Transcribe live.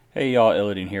Hey y'all,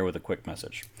 Illidan here with a quick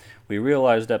message. We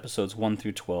realized episodes 1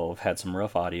 through 12 had some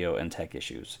rough audio and tech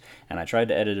issues, and I tried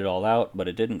to edit it all out, but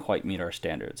it didn't quite meet our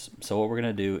standards. So what we're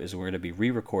going to do is we're going to be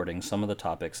re-recording some of the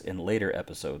topics in later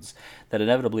episodes that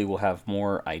inevitably will have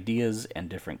more ideas and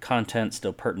different content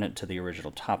still pertinent to the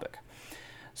original topic.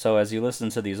 So as you listen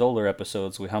to these older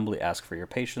episodes, we humbly ask for your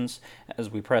patience as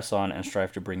we press on and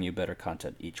strive to bring you better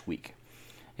content each week.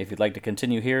 If you'd like to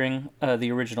continue hearing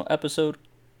the original episode,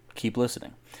 keep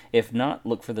listening. If not,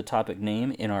 look for the topic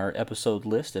name in our episode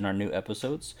list in our new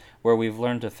episodes, where we've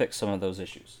learned to fix some of those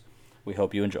issues. We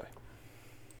hope you enjoy.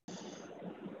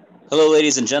 Hello,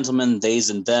 ladies and gentlemen, theys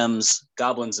and thems,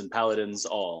 goblins and paladins,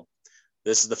 all.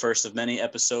 This is the first of many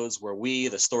episodes where we,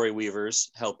 the Story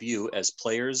Weavers, help you as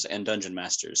players and dungeon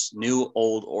masters, new,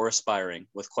 old, or aspiring,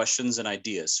 with questions and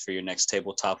ideas for your next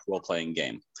tabletop role-playing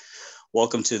game.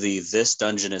 Welcome to the This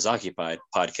Dungeon is Occupied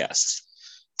podcast.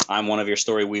 I'm one of your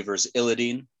Story Weavers,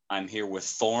 Illidan. I'm here with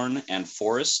Thorn and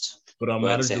Forrest. But I'm Go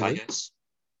ahead not and a say hi, druid. guys.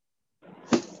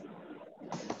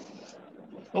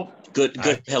 Oh, Good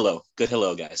hi.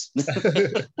 hello, guys.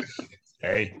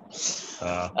 Hey. What's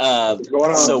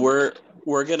going on? So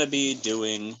we're gonna be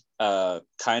doing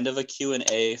kind of a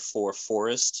Q&A for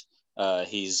Forrest.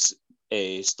 He's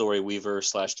a story weaver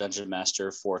 / dungeon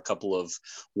master for a couple of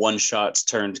one shots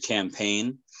turned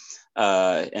campaign,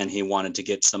 and he wanted to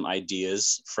get some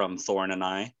ideas from Thorn and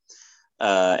I.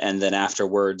 And then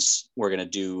afterwards, we're gonna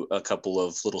do a couple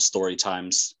of little story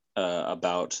times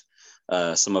about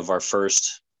some of our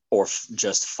first or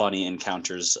just funny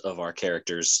encounters of our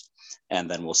characters,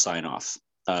 and then we'll sign off.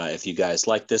 If you guys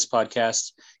like this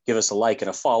podcast, give us a like and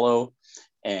a follow,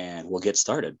 and we'll get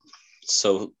started.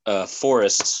 So,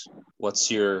 Forrest,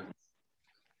 what's your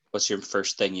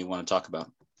first thing you want to talk about?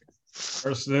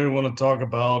 First thing we want to talk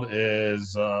about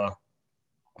is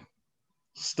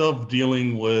stuff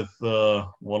dealing with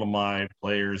one of my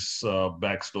players'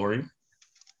 backstory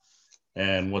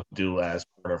and what to do as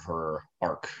part of her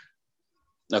arc.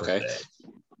 Okay.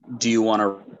 Do you want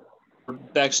to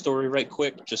backstory right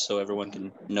quick, just so everyone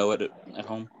can know it at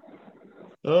home?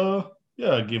 Yeah,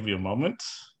 I'll give you a moment.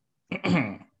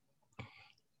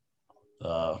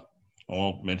 I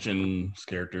won't mention his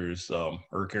characters,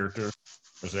 her character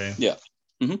per se. Yeah.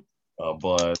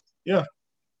 But yeah,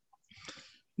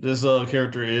 this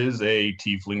character is a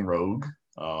tiefling rogue,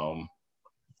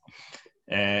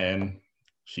 and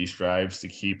she strives to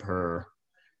keep her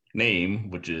name,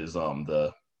 which is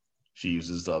she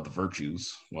uses the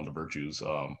virtues, one of the virtues,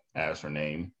 as her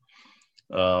name.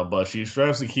 But she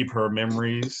strives to keep her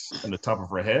memories in the top of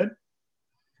her head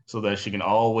so that she can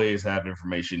always have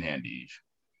information handy.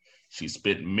 She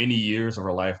spent many years of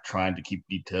her life trying to keep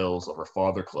details of her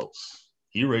father close.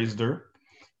 He raised her.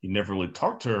 He never really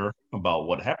talked to her about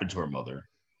what happened to her mother.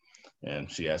 And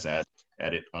she has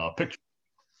added a picture.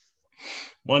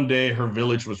 One day, her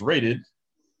village was raided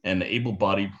and the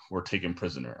able-bodied were taken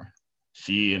prisoner.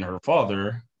 She and her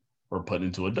father were put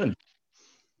into a dungeon.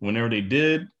 Whenever they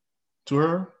did to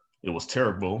her, it was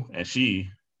terrible, and she,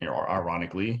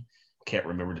 ironically, can't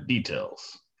remember the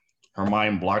details. Her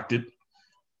mind blocked it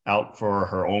out for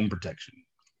her own protection.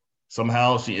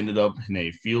 Somehow she ended up in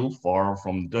a field far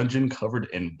from the dungeon covered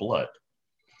in blood.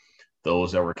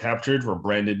 Those that were captured were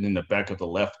branded in the back of the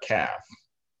left calf.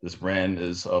 This brand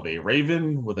is of a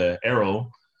raven with an arrow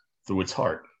through its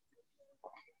heart.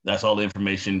 That's all the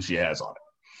information she has on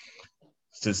it.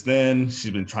 Since then, she's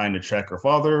been trying to track her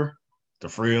father to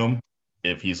free him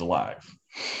if he's alive.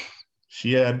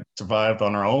 She had survived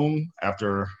on her own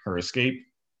after her escape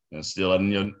and still at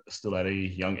a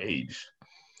young age.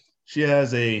 She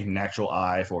has a natural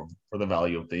eye for the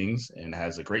value of things and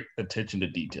has a great attention to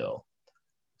detail.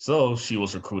 So she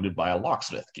was recruited by a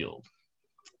locksmith guild.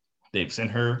 They've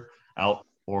sent her out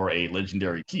for a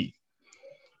legendary key.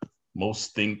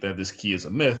 Most think that this key is a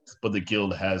myth, but the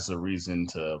guild has a reason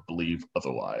to believe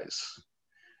otherwise.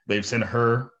 They've sent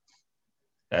her,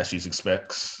 as she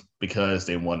expects, because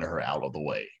they wanted her out of the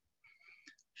way.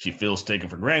 She feels taken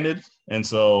for granted, and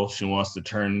so she wants to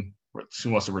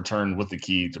return with the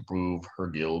key to prove her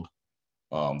guild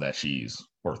that she's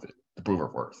worth it, to prove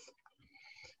her worth.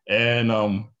 And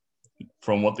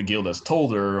from what the guild has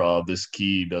told her, this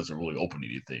key doesn't really open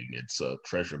anything. It's a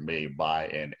treasure made by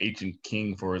an ancient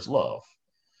king for his love.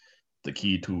 The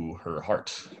key to her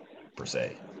heart, per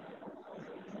se.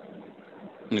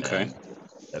 Okay. And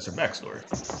that's her backstory.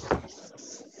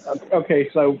 Okay,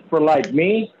 so for like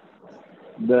me,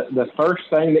 the first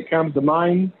thing that comes to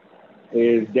mind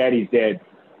is Daddy's dead.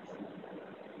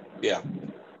 Yeah.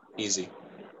 Easy.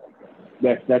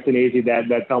 That's an easy.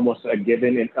 That's almost a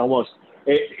given. And almost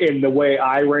in the way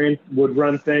I would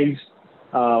run things.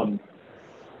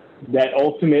 that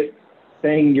ultimate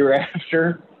thing you're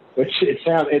after, which it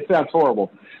sounds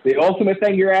horrible. The ultimate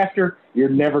thing you're after, you're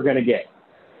never going to get.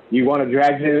 You want to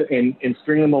drag them and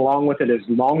string them along with it as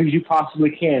long as you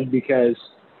possibly can, because,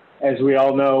 as we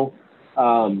all know,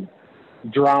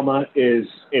 drama is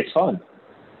fun.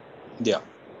 Yeah,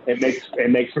 it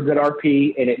makes for good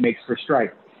RP, and it makes for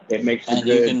strife. It makes for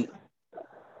good.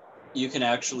 You can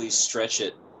actually stretch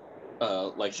it,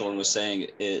 like Thorn was saying.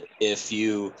 If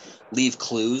you leave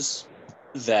clues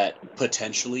that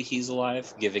potentially he's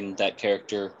alive, giving that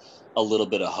character a little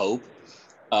bit of hope.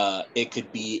 It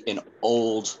could be an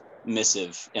old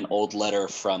missive, an old letter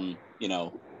from,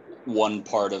 one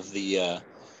part of the,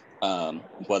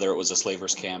 whether it was a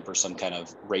slavers camp or some kind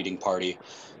of raiding party,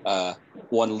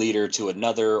 one leader to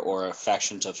another or a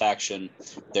faction to faction.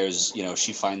 There's,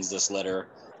 she finds this letter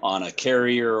on a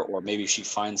carrier, or maybe she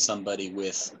finds somebody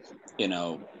with,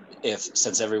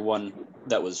 since everyone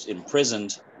that was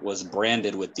imprisoned was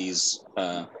branded with these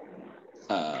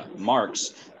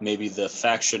marks, maybe the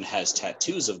faction has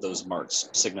tattoos of those marks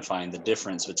signifying the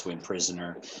difference between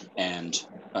prisoner and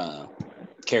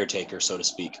caretaker, so to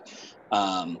speak.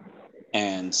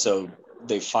 And so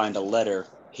they find a letter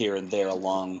here and there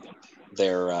along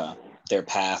their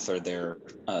path or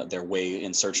their way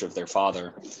in search of their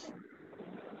father.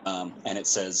 And it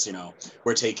says,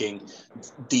 we're taking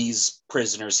these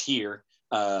prisoners here,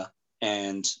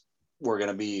 and we're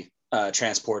going to be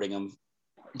transporting them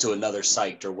to another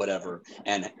site or whatever,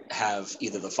 and have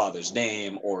either the father's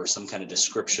name or some kind of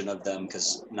description of them,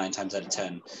 because 9 times out of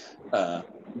 10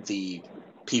 the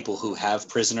people who have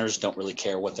prisoners don't really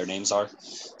care what their names are.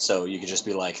 So you could just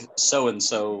be like, so and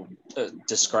so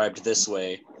described this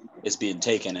way is being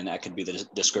taken, and that could be the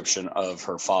description of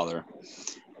her father.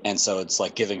 And so it's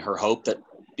like giving her hope that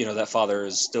that father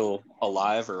is still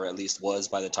alive, or at least was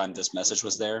by the time this message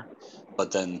was there.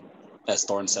 But then, as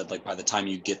Thorn said, like by the time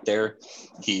you get there,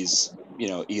 he's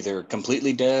either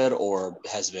completely dead or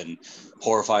has been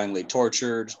horrifyingly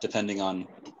tortured, depending on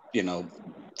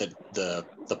the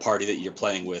party that you're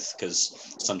playing with,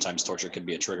 because sometimes torture can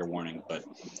be a trigger warning. But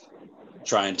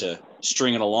trying to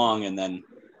string it along and then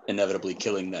inevitably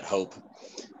killing that hope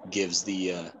gives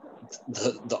the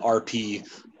RP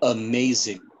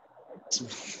amazing.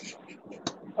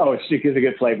 Oh, it gives a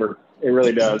good flavor. It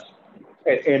really does.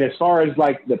 And as far as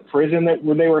like the prison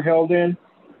where they were held in,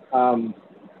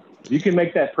 you can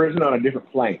make that prison on a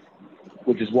different plane,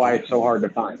 which is why it's so hard to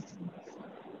find.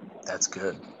 That's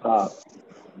good.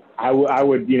 I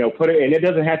would put it, and it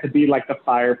doesn't have to be like the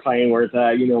fire plane where it's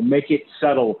make it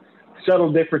subtle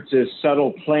differences,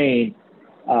 subtle plane,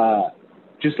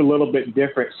 just a little bit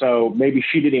different. So maybe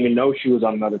she didn't even know she was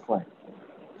on another plane.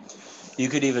 You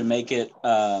could even make it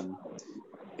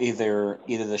either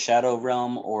the Shadow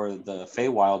Realm or the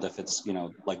Feywild, if it's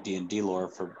like D&D lore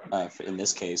for in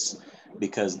this case,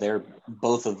 because they're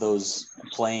both of those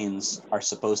planes are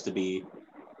supposed to be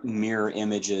mirror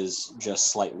images,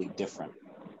 just slightly different.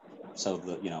 So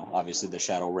obviously the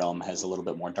Shadow Realm has a little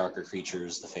bit more darker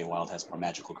creatures. The Feywild has more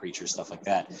magical creatures, stuff like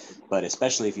that. But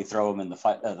especially if you throw them in the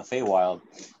Feywild,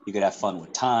 you could have fun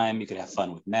with time. You could have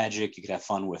fun with magic. You could have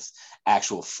fun with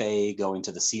actual Fey going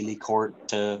to the Seelie Court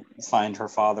to find her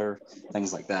father,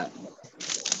 things like that.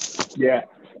 Yeah,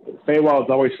 Feywild is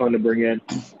always fun to bring in.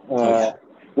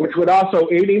 Which would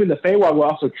also, even the Feywild would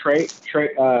also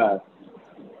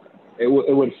it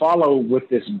would follow with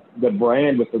the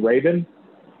brand with the Raven.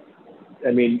 I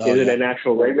mean, is it an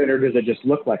actual raven, or does it just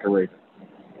look like a raven?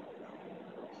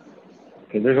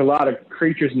 Because there's a lot of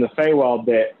creatures in the Feywild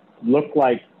that look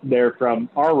like they're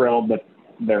from our realm, but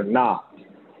they're not,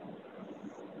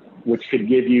 which could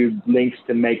give you links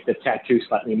to make the tattoo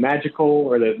slightly magical,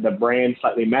 or the brand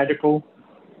slightly magical.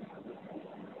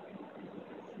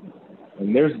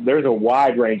 And there's a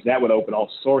wide range that would open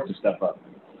all sorts of stuff up.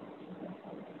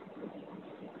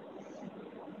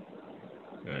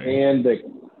 Okay. And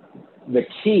the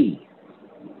key,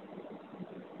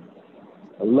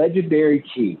 a legendary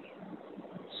key.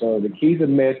 So the key's a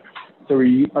myth. So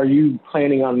are you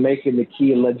planning on making the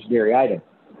key a legendary item?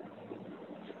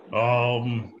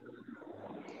 I'm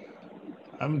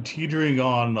teetering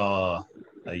on a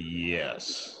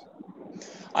yes.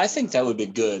 I think that would be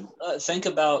good. Think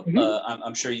about,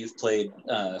 I'm sure you've played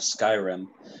Skyrim,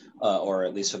 or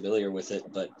at least familiar with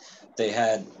it, but they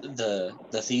had the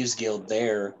Thieves Guild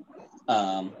there.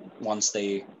 Once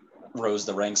they rose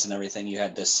the ranks and everything, you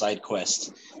had this side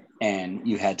quest, and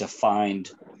you had to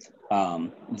find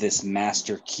this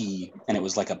master key, and it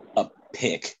was like a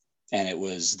pick, and it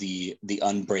was the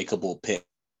unbreakable pick.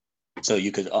 So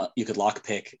you could lock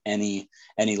pick any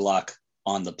lock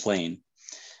on the plane.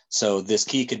 So this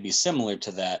key could be similar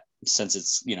to that, since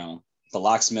it's, you know, the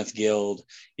Locksmith Guild,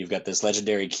 you've got this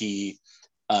legendary key.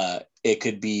 It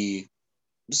could be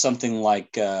something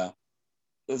like,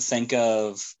 think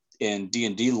of in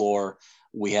D&D lore,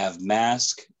 we have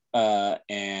Mask,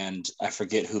 and I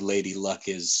forget who Lady Luck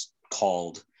is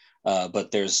called,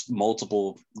 but there's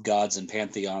multiple gods and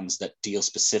pantheons that deal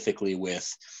specifically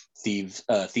with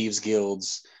thieves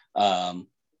guilds,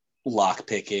 lock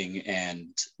picking, and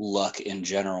luck in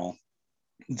general.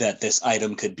 That this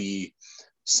item could be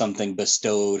something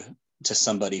bestowed to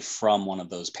somebody from one of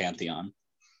those pantheon.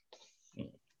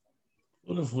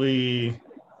 What if we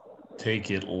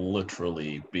take it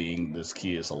literally, being this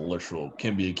key is a literal,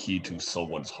 can be a key to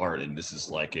someone's heart, and this is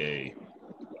like a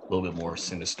little bit more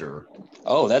sinister?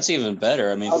 Oh, that's even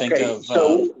better. I mean, think of...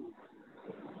 so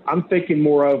I'm thinking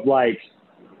more of like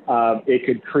it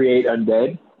could create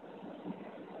undead.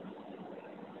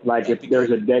 Like if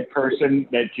there's a dead person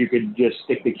that you could just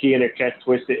stick the key in their chest,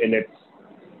 twist it, and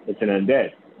it's an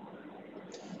undead.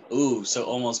 Ooh, so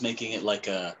almost making it like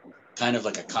a kind of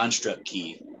like a construct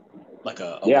key, like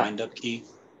a wind-up key.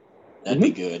 That'd be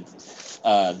good.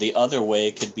 The other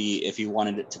way could be, if you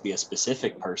wanted it to be a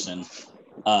specific person,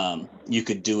 you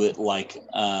could do it like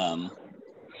I'm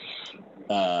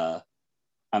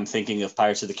thinking of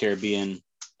Pirates of the Caribbean,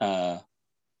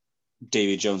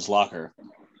 Davy Jones Locker,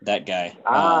 that guy.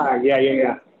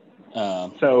 Yeah.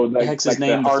 So the heck's his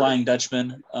name? The Flying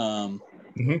Dutchman.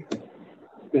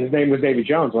 His name was Davy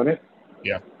Jones, wasn't it?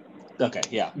 Yeah. Okay,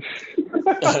 yeah.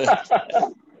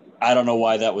 I don't know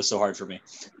why that was so hard for me.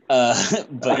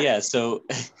 But yeah, so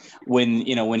when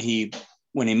he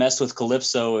messed with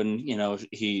Calypso and, you know,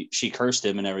 she cursed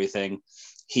him and everything,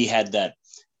 he had that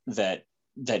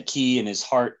key in his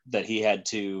heart that he had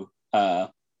to,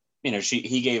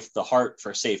 he gave the heart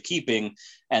for safekeeping,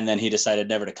 and then he decided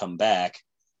never to come back.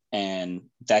 And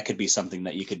that could be something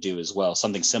that you could do as well.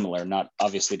 Something similar, not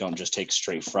obviously don't just take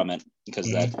straight from it,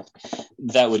 because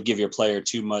that would give your player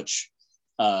too much.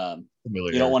 You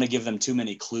don't want to give them too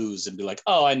many clues and be like,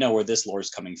 oh, I know where this lore is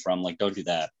coming from. Like, don't do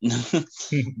that.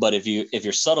 But if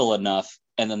you're subtle enough,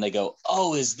 and then they go,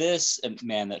 oh, is this? And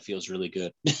man, that feels really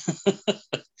good.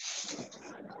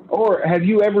 Or have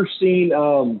you ever seen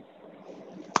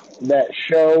that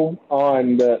show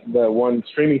on the one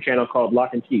streaming channel called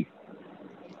Lock and Key?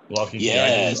 Lock and Key.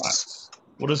 Yes.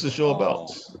 What is the show about?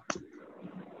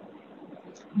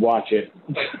 Watch it.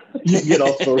 You get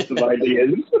all sorts of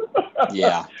ideas.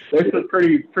 Yeah. There's some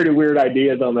pretty weird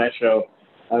ideas on that show.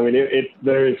 I mean,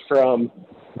 there's from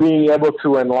being able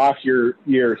to unlock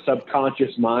your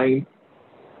subconscious mind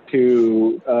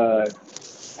to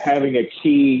having a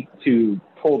key to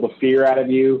pull the fear out of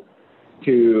you.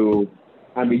 To,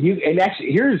 I mean, and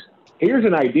actually, here's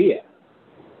an idea.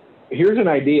 Here's an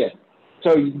idea.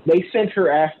 So they sent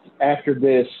her after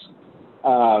this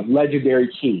legendary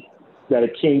key that a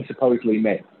king supposedly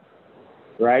made,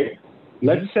 right?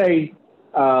 Let's say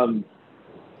that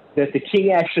the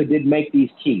king actually did make these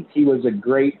keys. He was a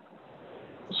great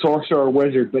sorcerer or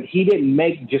wizard, but he didn't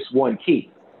make just one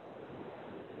key.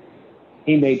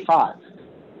 He made 5.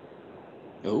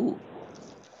 Ooh.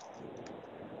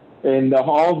 And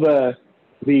all the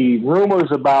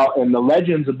rumors about and the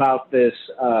legends about this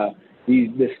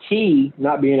this key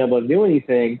not being able to do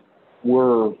anything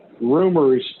were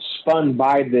rumors spun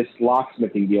by this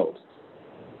locksmithing guild,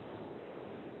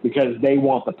 because they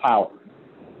want the power.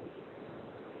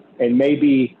 And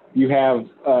maybe you have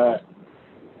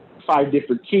 5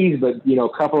 different keys, but, you know,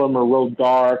 a couple of them are real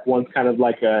dark. One's kind of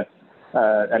like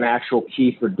an actual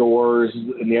key for doors,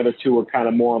 and the other 2 are kind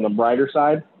of more on the brighter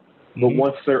side. But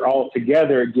once they're all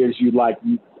together, it gives you like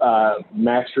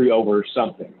mastery over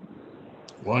something.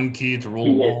 One key to rule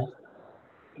them all.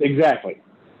 Exactly.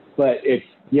 But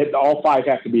yet all 5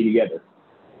 have to be together.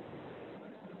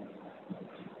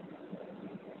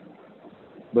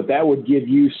 But that would give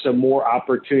you some more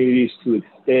opportunities to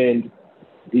extend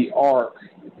the arc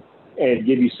and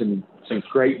give you some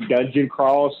great dungeon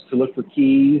crawls to look for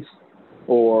keys,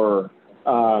 or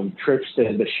trips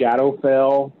to the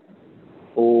Shadowfell,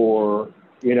 or,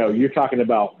 you know, you're talking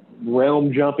about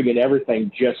realm jumping and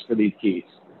everything just for these keys.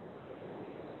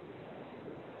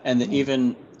 And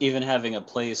even having a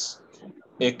place,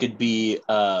 it could be,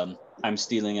 I'm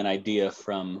stealing an idea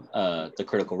from the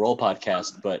Critical Role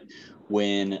podcast, but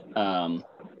when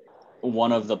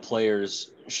one of the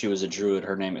players, she was a druid,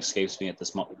 her name escapes me at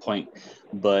this point,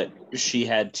 but she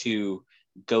had to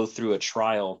go through a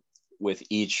trial with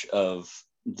each of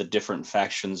the different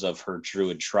factions of her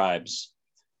druid tribes,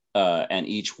 and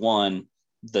each one,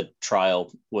 the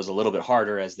trial was a little bit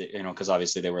harder, as because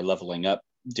obviously they were leveling up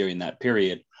during that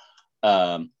period.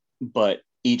 But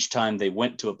each time they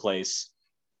went to a place,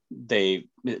 they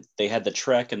had the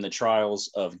trek and the trials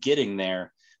of getting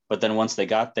there, but then once they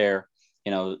got there,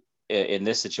 in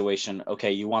this situation,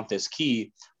 okay, you want this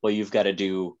key, well, you've got to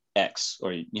do X,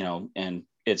 or and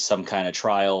it's some kind of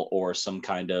trial or some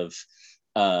kind of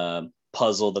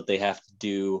puzzle that they have to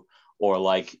do, or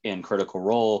like in Critical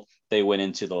Role, they went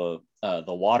into the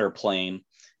water plane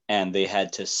and they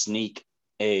had to sneak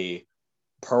a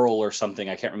pearl or something.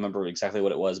 I can't remember exactly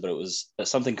what it was, but it was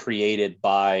something created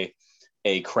by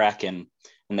a kraken,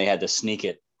 and they had to sneak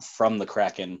it from the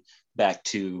kraken back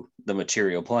to the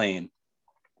material plane.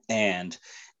 And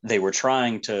they were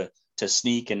trying to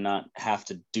sneak and not have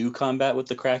to do combat with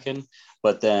the kraken,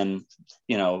 but then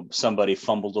somebody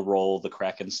fumbled a roll, the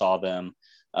kraken saw them,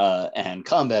 and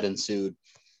combat ensued.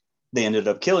 They ended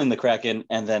up killing the kraken,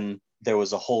 and then there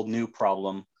was a whole new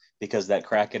problem because that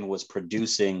kraken was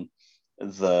producing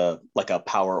like a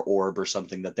power orb or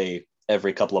something that they,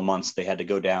 every couple of months, they had to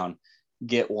go down,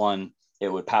 get one, it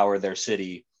would power their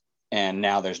city, and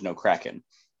now there's no kraken.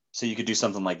 So you could do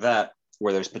something like that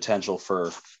where there's potential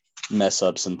for mess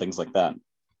ups and things like that.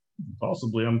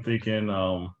 Possibly, I'm thinking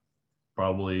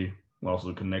probably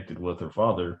also connected with her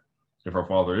father. If her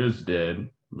father is dead,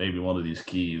 maybe one of these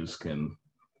keys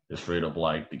is straight up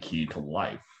like the key to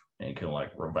life and can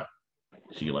like revive.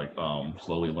 She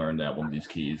slowly learned that one of these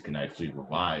keys can actually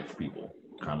revive people,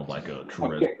 kind of like a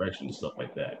true resurrection, stuff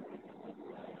like that.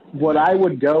 What I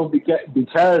would go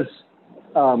because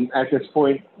at this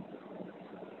point,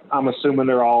 I'm assuming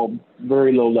they're all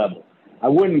very low level. I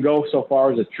wouldn't go so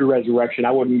far as a true resurrection.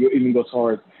 I wouldn't even go so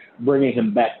far as bringing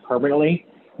him back permanently,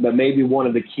 but maybe one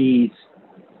of the keys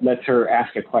lets her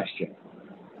ask a question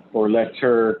or lets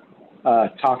her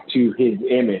talk to his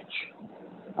image.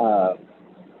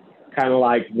 Kind of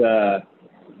like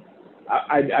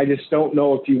I just don't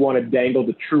know if you want to dangle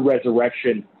the true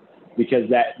resurrection, because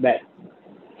that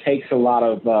takes a lot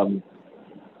of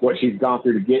what she's gone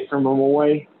through to get from him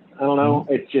away. I don't know.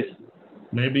 It's just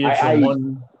maybe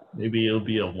maybe it'll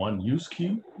be a one-use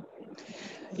key.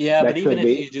 Yeah, but even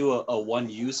if you do a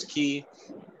one-use key,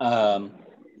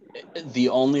 the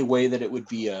only way that it would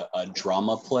be a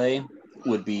drama play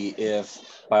would be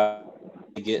if by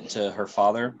get to her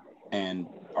father and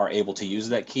are able to use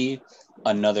that key,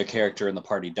 another character in the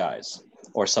party dies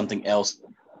or something else.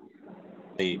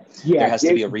 There has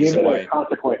to be a reason why.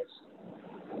 Consequence.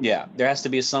 Yeah, there has to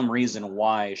be some reason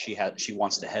why she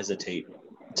wants to hesitate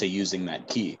to using that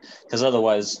key, because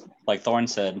otherwise, like Thorn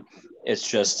said, it's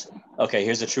just, okay,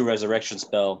 here's a true resurrection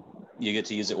spell, you get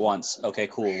to use it once, okay,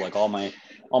 cool, like all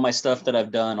my stuff that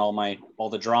I've done, all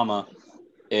the drama,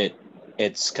 it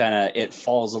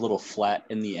falls a little flat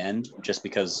in the end, just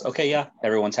because, okay, yeah,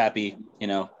 everyone's happy,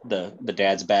 the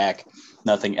dad's back,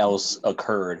 nothing else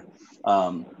occurred.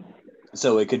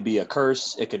 So it could be a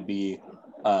curse, it could be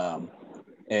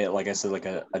like I said, like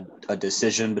a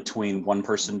decision between one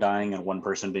person dying and one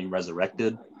person being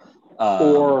resurrected.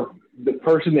 Or the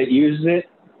person that uses it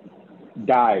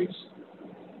dies.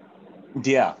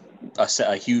 Yeah,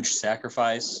 a huge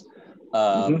sacrifice.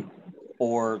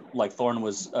 Or like Thorn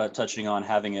was touching on,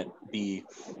 having it be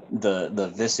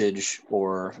the visage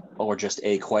or just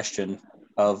a question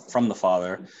from the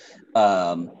father.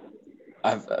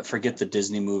 I forget the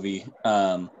Disney movie.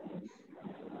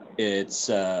 It's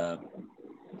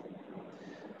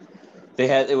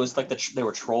it was like they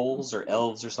were trolls or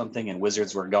elves or something, and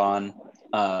wizards were gone,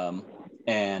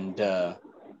 and they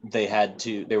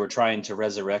were trying to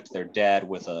resurrect their dad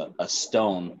with a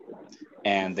stone,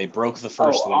 and they broke the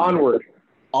first one.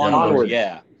 Onward,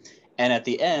 yeah. And at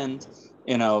the end,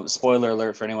 spoiler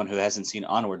alert for anyone who hasn't seen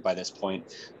Onward by this point,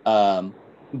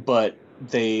 but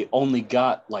they only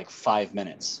got like 5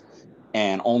 minutes,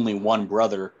 and only one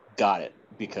brother got it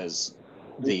because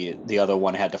the other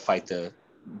one had to fight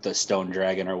the stone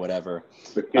dragon or whatever.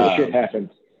 Shit happened.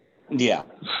 Yeah.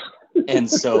 And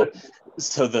so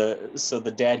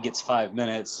the dad gets 5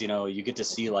 minutes, you get to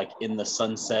see like in the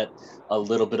sunset a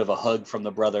little bit of a hug from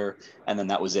the brother, and then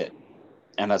that was it.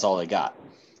 And that's all they got.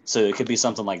 So it could be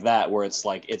something like that where it's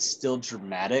like it's still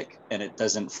dramatic and it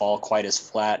doesn't fall quite as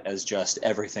flat as just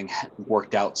everything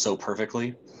worked out so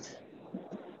perfectly.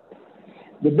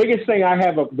 The biggest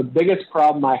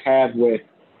problem I have with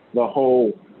the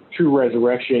whole true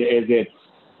resurrection is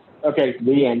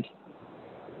the end.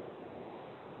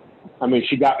 I mean,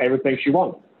 she got everything she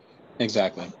wanted.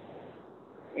 Exactly.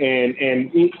 And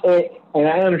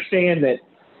I understand that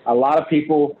a lot of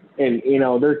people, and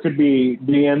there could be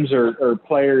DMs or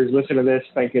players listening to this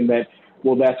thinking that,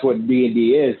 well, that's what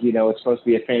D&D is. It's supposed to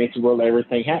be a fantasy world.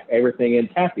 Everything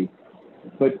ends happy,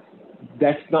 but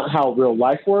that's not how real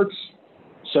life works.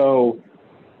 So,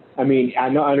 I mean, I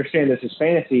understand this is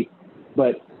fantasy,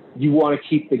 but you want to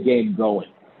keep the game going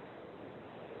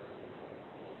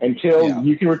until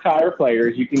you can retire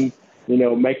players. You can,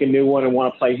 make a new one and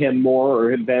want to play him more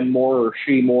or them more or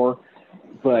she more,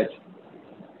 but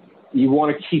you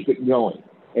want to keep it going.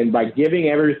 And by giving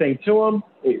everything to them,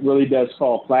 it really does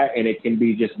fall flat, and it can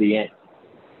be just the end.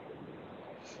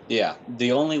 Yeah,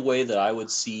 the only way that I would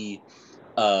see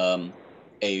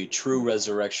a true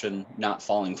resurrection not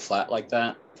falling flat like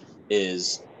that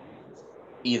is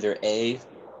either A,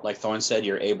 like Thorne said,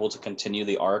 you're able to continue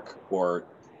the arc or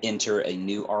enter a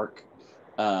new arc,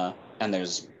 and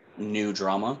there's new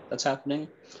drama that's happening,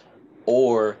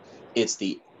 or it's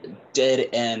the dead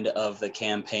end of the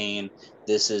campaign.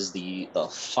 This is the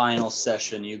final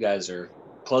session. You guys are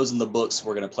closing the books.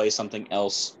 We're going to play something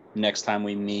else next time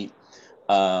we meet.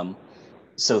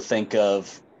 So think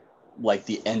of like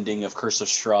the ending of Curse of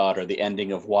Strahd or the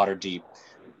ending of Waterdeep.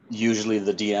 Usually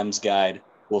the DM's guide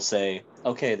will say,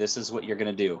 okay, this is what you're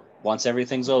going to do. Once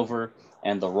everything's over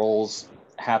and the roles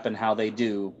happen how they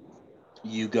do,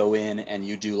 you go in and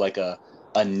you do like a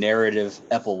narrative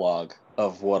epilogue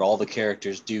of what all the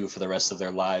characters do for the rest of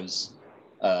their lives,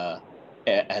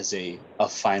 as a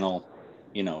final,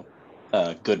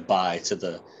 goodbye to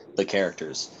the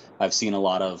characters. I've seen a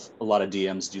lot of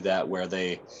DMs do that where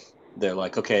they're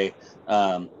like, okay,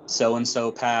 so and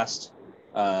so passed.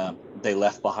 They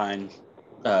left behind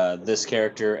this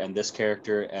character and this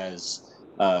character as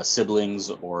siblings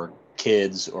or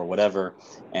kids or whatever,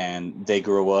 and they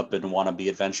grow up and want to be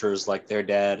adventurers like their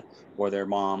dad or their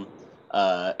mom,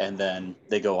 and then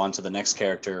they go on to the next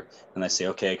character and they say,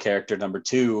 okay, character number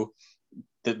 2,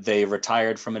 that they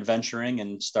retired from adventuring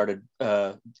and started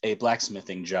a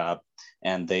blacksmithing job,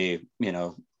 and they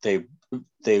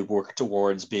work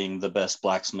towards being the best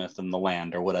blacksmith in the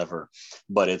land or whatever,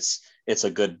 but it's a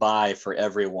goodbye for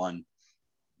everyone,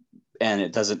 and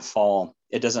it doesn't fall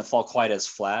quite as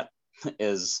flat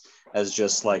as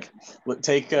just like,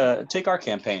 take our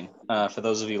campaign. For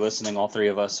those of you listening, all 3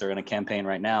 of us are in a campaign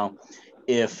right now.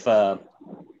 If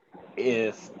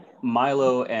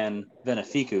Milo and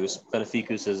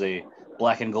Veneficus is a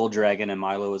black and gold dragon and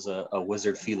Milo is a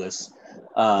wizard Felis.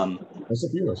 What's a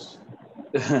Felis?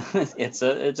 It's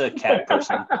a cat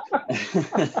person.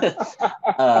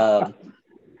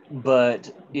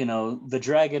 But the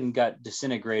dragon got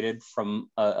disintegrated from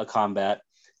a combat,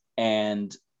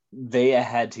 and they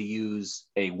had to use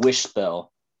a wish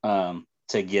spell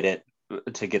to get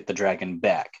the dragon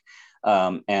back.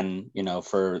 And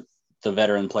for the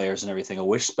veteran players and everything, a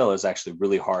wish spell is actually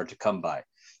really hard to come by.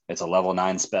 It's a level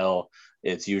 9 spell.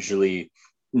 It's usually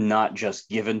not just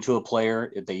given to a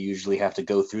player. They usually have to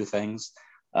go through things.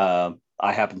 I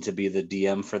happen to be the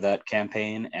DM for that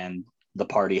campaign, and the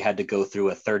party had to go through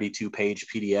a 32-page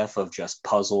PDF of just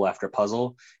puzzle after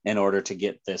puzzle in order to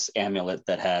get this amulet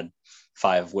that had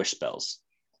 5 wish spells.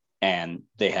 And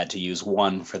they had to use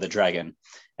 1 for the dragon.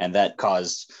 And that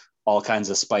caused all kinds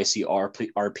of spicy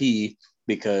RP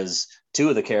because 2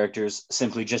 of the characters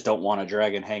simply just don't want a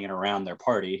dragon hanging around their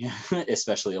party,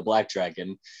 especially a black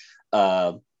dragon.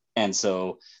 And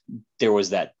so there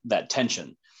was that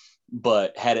tension.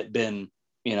 But had it been,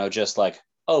 just like,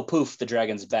 oh, poof, the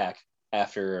dragon's back,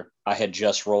 after I had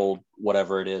just rolled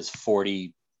whatever it is,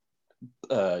 40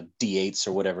 D8s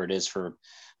or whatever it is for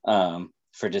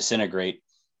disintegrate,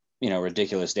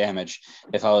 ridiculous damage.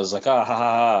 If I was like,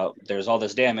 there's all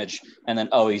this damage, and then,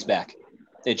 oh, he's back.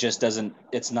 It just doesn't,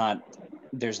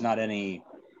 there's not any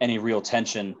real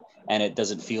tension, and it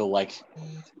doesn't feel like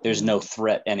there's no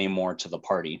threat anymore to the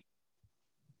party.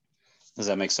 Does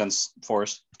that make sense,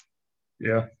 Forrest?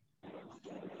 Yeah.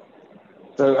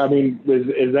 So, I mean,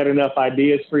 is that enough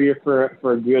ideas for you for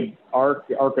a good arc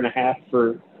and a half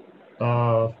for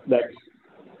that?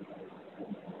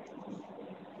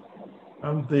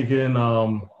 I'm thinking,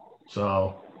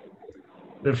 so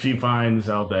if she finds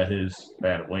out that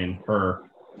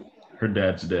her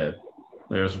dad's dead,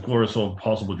 there's of course a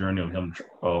possible journey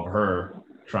of her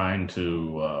trying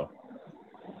to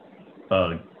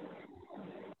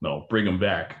bring him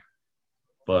back,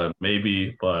 but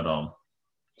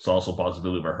it's also a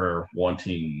possibility of her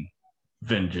wanting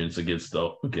vengeance against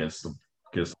the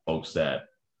folks that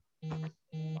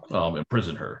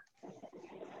imprisoned her.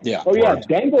 Yeah. Oh yeah,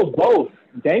 dangle both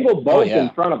in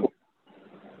front of them.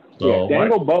 So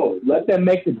dangle both. Let them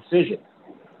make the decision.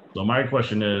 So my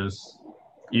question is,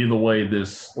 either way,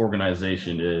 this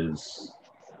organization is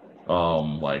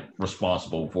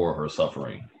responsible for her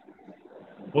suffering.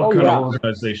 What kind of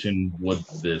organization would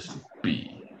this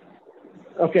be?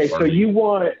 Okay, so you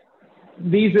want,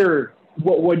 these are,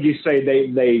 what would you say,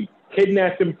 they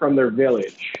kidnapped them from their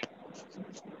village.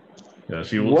 Yeah,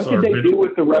 she will What did start. they do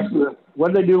with the rest of the?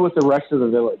 What did they do with the rest of the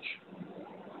village?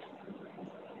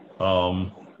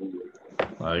 Um,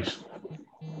 like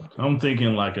I'm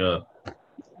thinking like a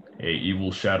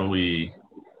evil shadowy,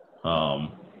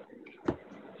 um,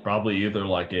 probably either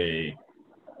like a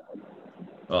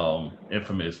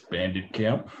infamous bandit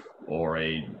camp or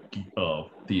a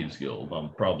thieves guild. I'm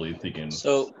probably thinking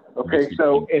So Okay,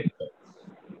 so if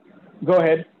go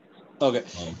ahead, okay,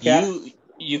 Cap.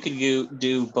 you could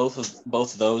do both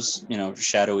of those,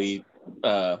 shadowy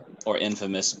or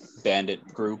infamous bandit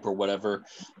group or whatever,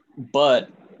 but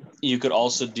you could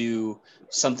also do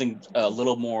something a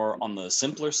little more on the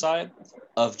simpler side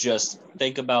of just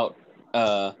think about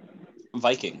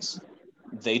Vikings.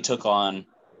 They took on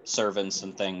servants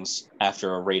and things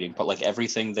after a raiding, but like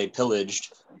everything they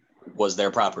pillaged was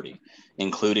their property,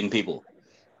 including people.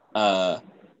 Uh,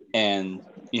 and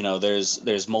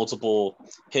there's multiple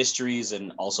histories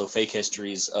and also fake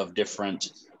histories of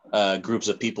different groups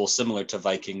of people similar to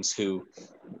Vikings who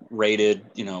raided,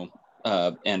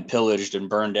 and pillaged and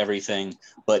burned everything,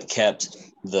 but kept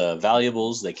the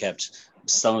valuables. They kept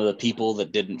some of the people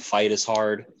that didn't fight as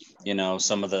hard.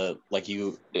 Some of the, like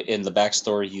you in the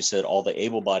backstory, you said all the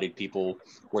able-bodied people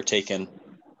were taken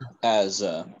as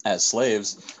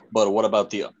slaves, but what about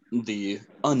the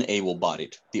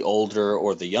unable-bodied, the older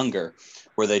or the younger?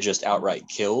 Were they just outright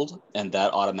killed, and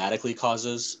that automatically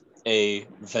causes a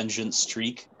vengeance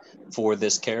streak for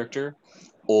this character?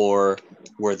 Or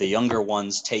were the younger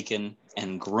ones taken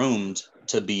and groomed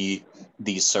to be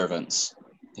these servants?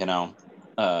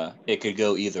 It could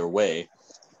go either way.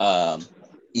 um,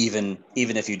 even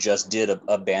if you just did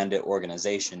a bandit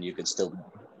organization, you could still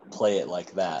play it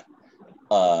like that.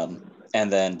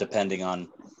 And then depending on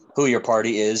who your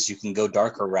party is, you can go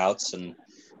darker routes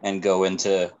and go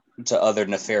into to other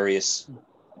nefarious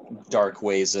dark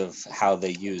ways of how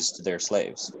they used their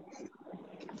slaves.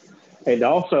 And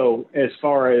also, as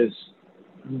far as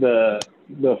the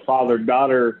father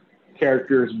daughter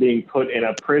characters being put in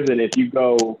a prison, if you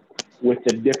go with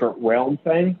the different realm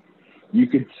thing, you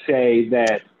could say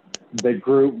that the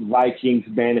group Vikings,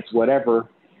 bandits, whatever,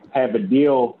 have a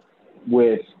deal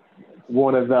with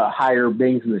one of the higher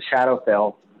beings in the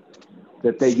Shadowfell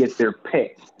that they get their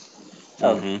pick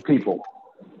of people.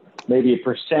 Maybe a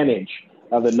percentage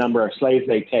of the number of slaves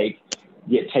they take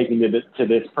get taken to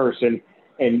this person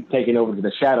and taken over to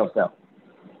the Shadowfell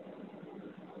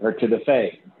or to the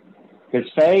Fae. Because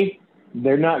Fae,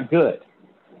 they're not good.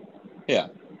 Yeah.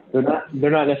 They're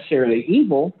not necessarily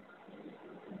evil.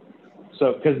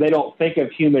 So because they don't think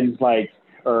of humans like,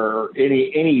 or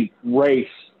any race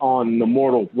on the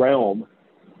mortal realm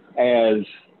as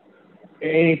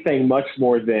anything much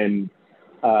more than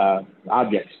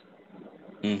objects.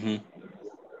 Mm-hmm.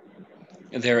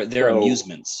 They're So,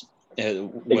 amusements.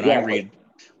 When exactly.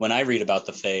 I read about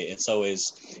the Fae, it's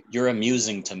always, you're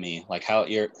amusing to me. Like how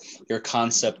your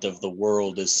concept of the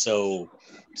world is so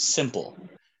simple.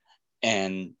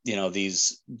 And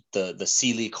these the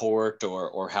Seelie court,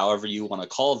 or however you want to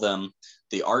call them,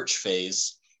 the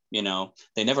archfays,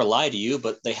 they never lie to you,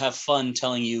 but they have fun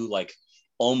telling you like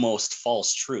almost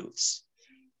false truths,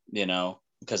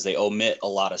 because they omit a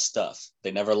lot of stuff.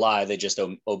 They never lie, they just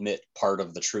omit part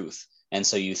of the truth. And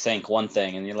so you think one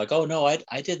thing and you're like, oh no,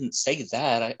 I didn't say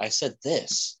that, I said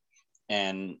this.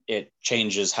 And it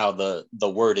changes how the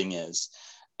wording is.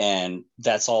 And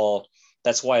that's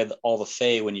why all the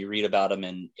Fae, when you read about them,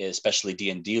 and especially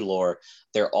D&D lore,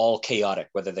 they're all chaotic,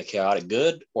 whether they're chaotic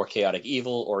good or chaotic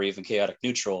evil or even chaotic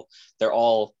neutral. They're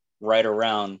all right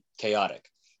around chaotic.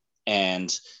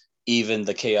 And even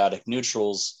the chaotic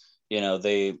neutrals,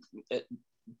 they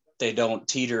don't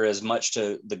teeter as much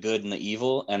to the good and the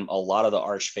evil. And a lot of the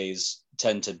archfays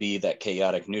tend to be that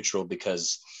chaotic neutral,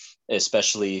 because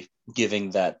especially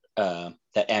giving that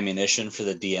ammunition for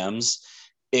the DMs,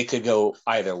 it could go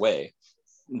either way.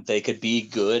 They could be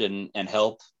good and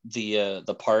help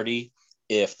the party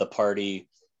if the party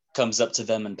comes up to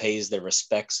them and pays their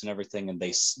respects and everything, and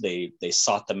they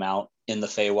sought them out in the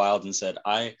Feywild and said,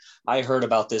 I heard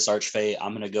about this archfey,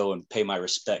 I'm gonna go and pay my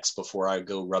respects before I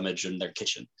go rummage in their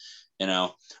kitchen,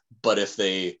 But if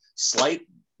they slight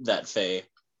that Fey,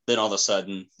 then all of a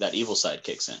sudden that evil side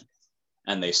kicks in,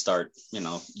 and they start,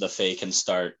 the Fey can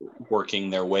start working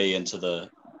their way into the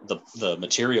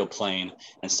material plane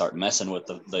and start messing with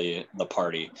the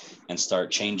party and start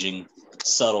changing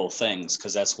subtle things.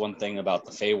 Because that's one thing about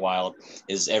the Feywild,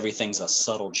 is everything's a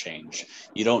subtle change.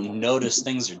 You don't notice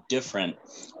things are different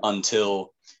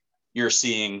until you're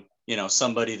seeing,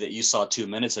 somebody that you saw 2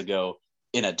 minutes ago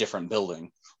in a different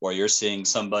building, or you're seeing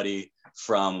somebody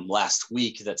from last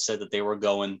week that said that they were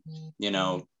going,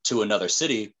 to another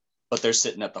city, but they're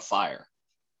sitting at the fire,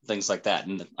 things like that.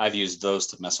 And I've used those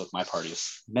to mess with my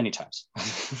parties many times.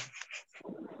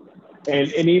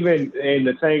 and even in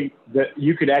the thing that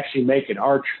you could actually make an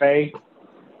archfey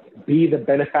be the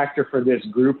benefactor for this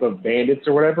group of bandits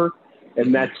or whatever.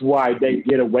 And that's why they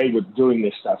get away with doing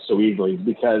this stuff so easily,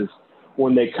 because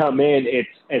when they come in,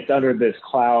 it's under this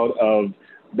cloud of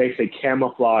basically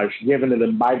camouflage given to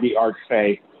them by the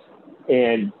archfey,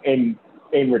 and in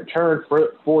return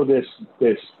for this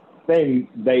thing,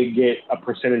 they get a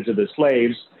percentage of the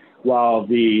slaves, while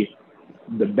the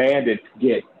bandits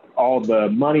get all the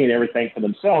money and everything for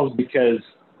themselves, because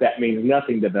that means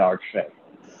nothing to the archfey.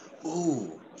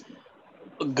 Ooh,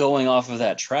 going off of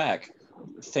that track,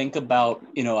 think about,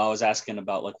 I was asking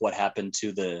about like what happened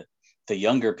to the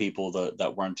younger people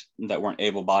that weren't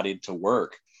able-bodied to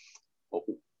work.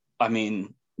 I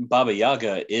mean, Baba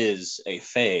Yaga is a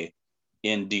fae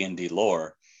in D&D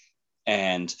lore,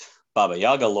 and Baba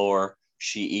Yaga lore,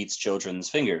 she eats children's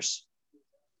fingers.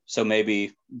 So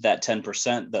maybe that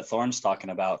 10% that Thorn's talking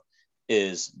about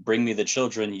is bring me the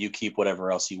children, you keep whatever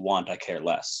else you want, I care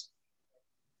less.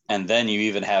 And then you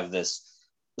even have this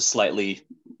slightly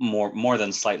more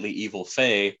than slightly evil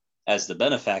fae as the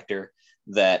benefactor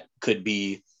that could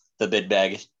be the big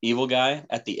bag evil guy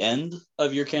at the end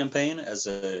of your campaign as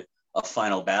a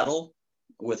final battle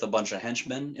with a bunch of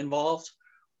henchmen involved,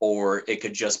 or it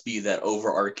could just be that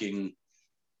overarching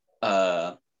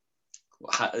hijinks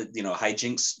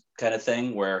kind of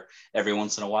thing where every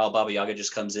once in a while Baba Yaga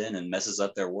just comes in and messes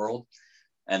up their world,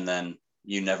 and then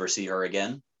you never see her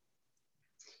again.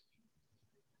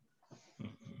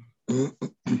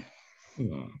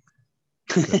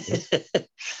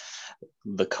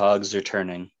 The cogs are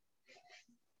turning.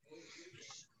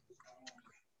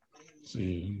 Let's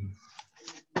see.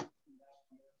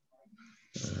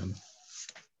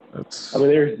 I mean,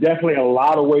 there's definitely a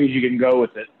lot of ways you can go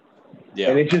with it. Yeah.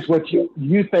 And it's just what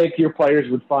you think your players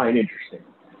would find interesting.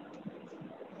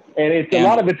 And a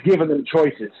lot of it's giving them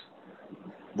choices.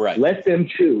 Right. Let them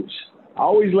choose.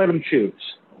 Always let them choose.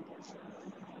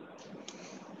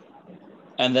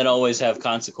 And then always have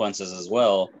consequences as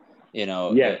well,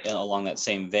 Yes. along that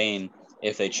same vein.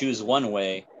 If they choose one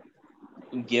way,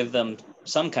 give them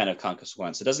some kind of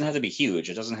consequence. It doesn't have to be huge.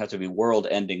 It doesn't have to be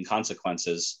world-ending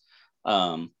consequences.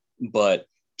 But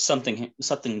something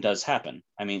does happen.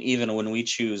 I mean, even when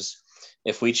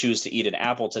if we choose to eat an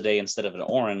apple today instead of an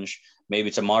orange, maybe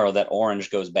tomorrow that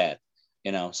orange goes bad.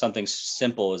 Something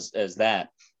simple as that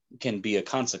can be a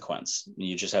consequence.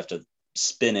 You just have to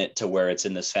spin it to where it's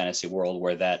in this fantasy world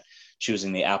where that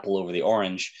choosing the apple over the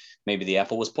orange, maybe the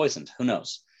apple was poisoned. Who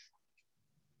knows?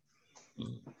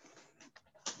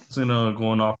 So,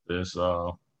 going off this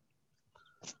little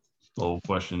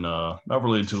question, not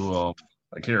related to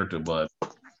a character, but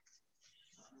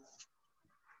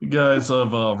you guys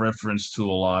have reference to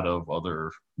a lot of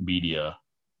other media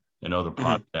and other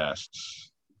podcasts.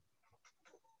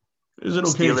 Is it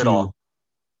okay Steal it to all?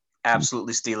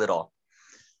 Absolutely steal it all.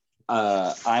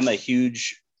 I'm a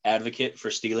huge advocate for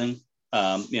stealing.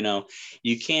 You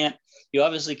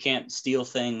obviously can't steal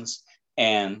things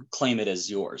and claim it as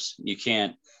yours. You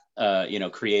can't,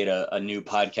 create a new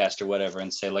podcast or whatever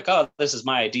and say like, oh, this is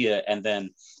my idea. And then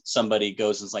somebody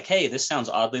goes and is like, hey, this sounds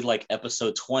oddly like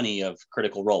episode 20 of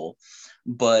Critical Role.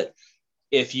 But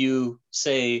if you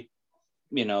say,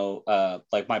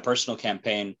 like my personal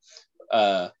campaign,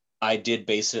 I did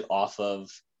base it off of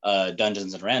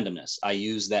Dungeons and Randomness. I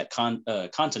use that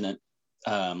continent,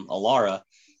 Alara,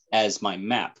 as my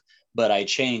map, but I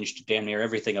changed damn near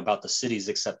everything about the cities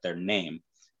except their name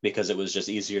because it was just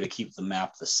easier to keep the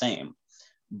map the same.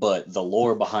 But the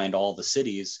lore behind all the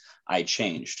cities, I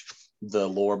changed. The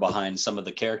lore behind some of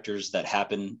the characters that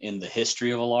happen in the history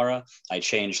of Alara, I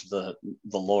changed the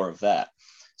lore of that.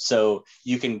 So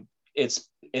you can, it's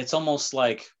almost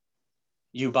like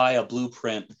you buy a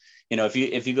blueprint.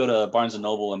 If you go to Barnes and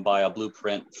Noble and buy a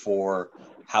blueprint for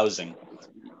housing,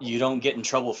 you don't get in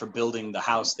trouble for building the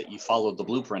house that you followed the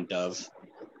blueprint of,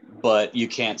 but you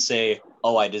can't say,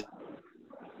 oh, I did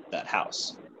that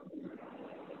house.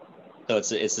 So it's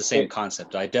the same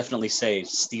concept. I definitely say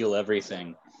steal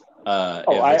everything.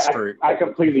 I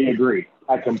completely agree.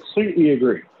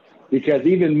 Because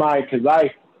even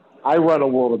I run a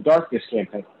World of Darkness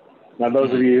campaign. Now,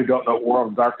 those of you who don't know what World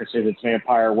of Darkness is, it's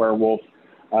vampire, werewolf.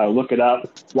 Look it up.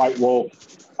 White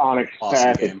Wolf, Onyx Awesome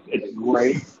Path. game. It's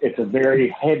great. It's a very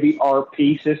heavy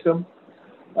RP system.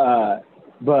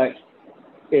 But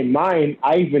in mine,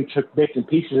 I even took bits and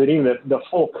pieces, and even the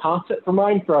full concept for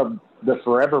mine from the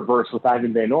Foreververse with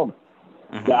Ivan Van Norman.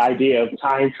 Mm-hmm. The idea of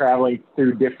time traveling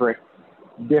through different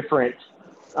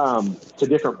to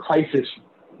different places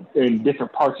in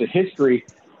different parts of history,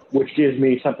 which gives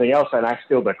me something else, and I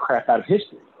steal the crap out of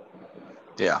history.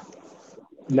 Yeah.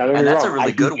 Now, don't get And me that's wrong, a really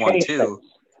I do good one change too. things.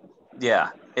 Yeah,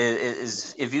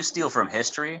 is if you steal from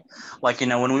history, like, you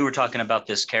know, when we were talking about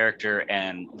this character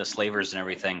and the slavers and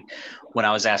everything, when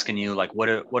I was asking you like what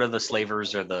are the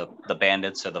slavers or the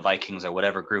bandits or the Vikings or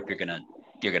whatever group you're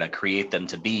gonna create them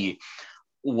to be,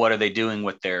 what are they doing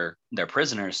with their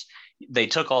prisoners? They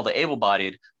took all the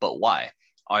able-bodied, but why?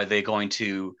 Are they going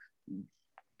to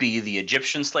be the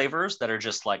Egyptian slavers that are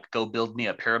just like, go build me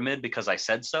a pyramid because I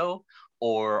said so?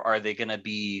 Or are they going to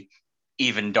be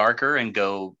even darker and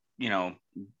go, you know,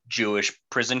 Jewish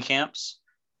prison camps?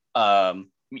 Um,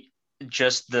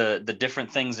 just the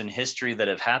different things in history that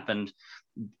have happened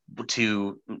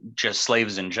to just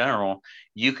slaves in general,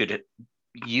 you could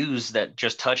use that,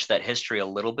 just touch that history a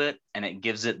little bit, and it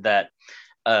gives it that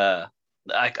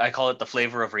I call it the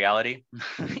flavor of reality.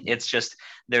 It's just,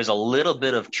 there's a little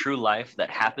bit of true life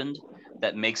that happened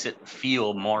that makes it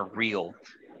feel more real,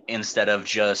 instead of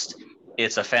just,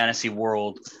 it's a fantasy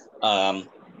world.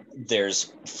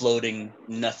 There's floating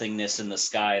nothingness in the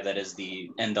sky that is the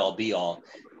end all be all.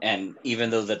 And even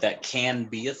though that can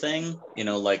be a thing, you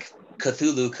know, like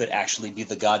Cthulhu could actually be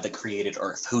the god that created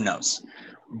Earth. Who knows?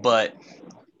 But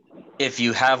if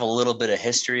you have a little bit of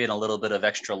history and a little bit of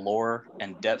extra lore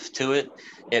and depth to it,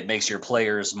 it makes your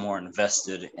players more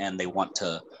invested and they want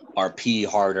to RP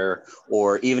harder.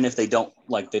 Or even if they don't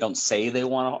say they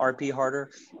want to RP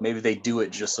harder, maybe they do it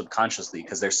just subconsciously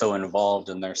because they're so involved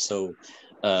and they're so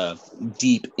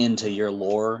deep into your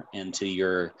lore, into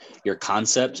your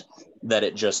concept, that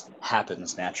it just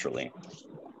happens naturally.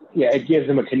 Yeah, it gives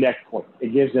them a connect point.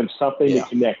 It gives them something to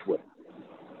connect with.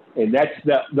 And that's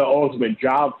the ultimate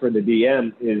job for the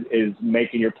DM is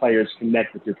making your players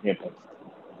connect with your campaign.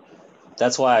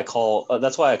 That's why I call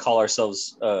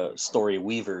ourselves story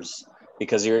weavers,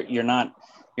 because you're not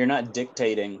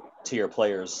dictating to your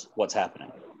players what's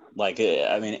happening. Like,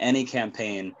 I mean, any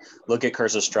campaign, look at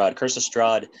Curse of Strahd. Curse of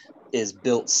Strahd is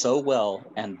built so well,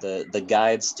 and the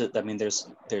guides to, I mean, there's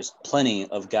plenty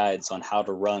of guides on how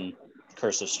to run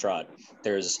Curse of Strahd.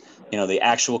 There's, you know, the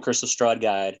actual Curse of Strahd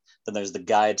guide, then there's the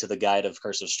guide to the guide of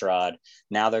Curse of Strahd.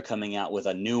 Now they're coming out with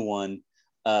a new one,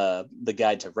 the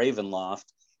guide to Ravenloft.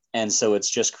 And so it's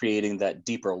just creating that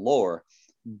deeper lore.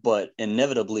 But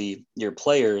inevitably your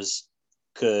players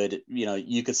could, you know,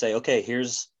 you could say, okay,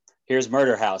 here's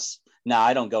Murder House. Now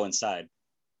I don't go inside.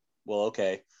 Well,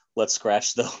 okay, let's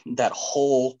scratch that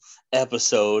whole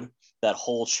episode, that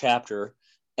whole chapter,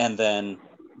 and then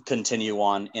continue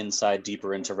on inside,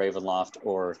 deeper into Ravenloft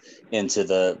or into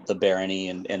the barony,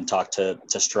 and talk to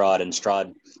Strahd, and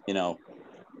Strahd, you know,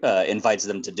 invites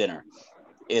them to dinner.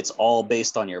 It's all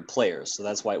based on your players. So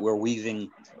that's why we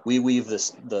weave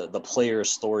the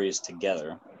players' stories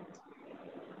together.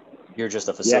 You're just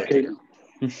a facilitator.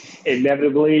 Yeah,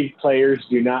 inevitably, players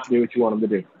do not do what you want them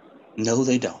to do. No,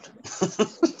 they don't.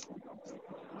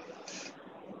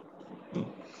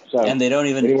 So, and they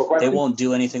won't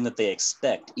do anything that they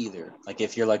expect either. Like,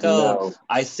 if you're like, No.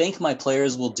 I think my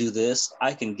players will do this,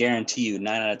 I can guarantee you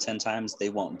 9 out of 10 times they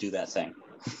won't do that thing.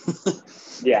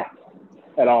 Yeah,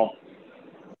 at all.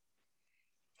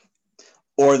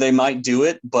 Or they might do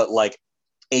it, but like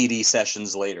 80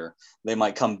 sessions later, they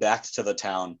might come back to the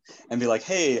town and be like,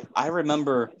 hey, I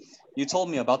remember you told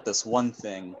me about this one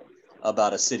thing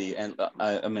about a city. And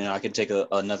I mean, I could take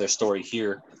another story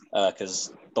here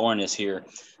because Thorn is here.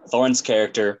 Thorn's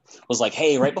character was like,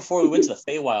 hey, right before we went to the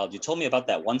Feywild, you told me about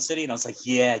that one city. And I was like,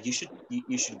 yeah, you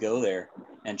should go there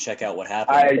and check out what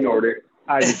happened. I ignored it.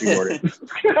 I just ignored it.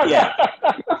 Yeah.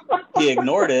 He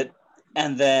ignored it.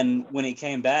 And then when he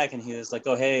came back and he was like,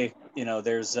 oh, hey, you know,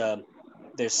 there's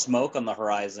smoke on the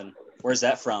horizon. Where's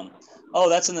that from? Oh,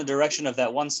 that's in the direction of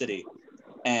that one city.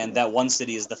 And that one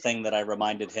city is the thing that I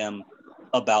reminded him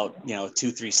about, you know,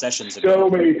 2-3 sessions ago. So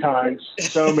many times.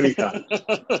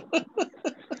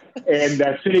 And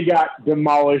that city got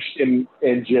demolished and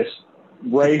just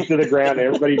razed to the ground. And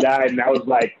everybody died. And I was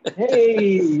like,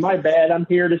 hey, my bad. I'm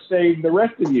here to save the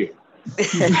rest of you.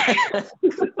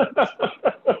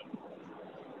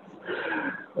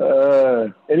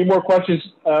 Any more questions,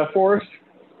 Forrest?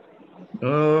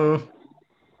 Not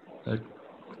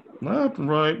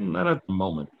at the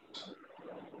moment.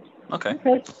 Okay.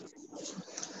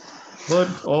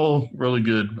 But all really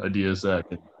good ideas that I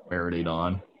can marinate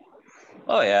on.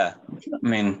 Oh yeah, I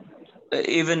mean,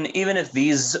 even if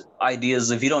these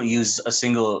ideas, if you don't use a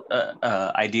single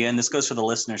idea, and this goes for the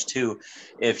listeners too,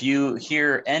 if you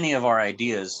hear any of our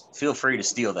ideas, feel free to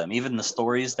steal them. Even the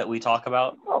stories that we talk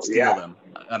about, steal them.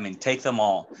 I mean, take them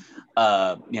all.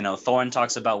 You know, Thorn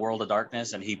talks about World of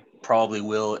Darkness, and he probably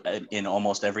will in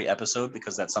almost every episode,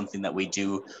 because that's something that we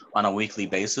do on a weekly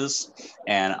basis.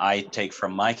 And I take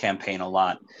from my campaign a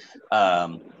lot,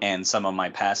 and some of my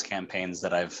past campaigns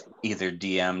that I've either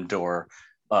DM'd or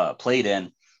played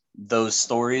in, those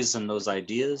stories and those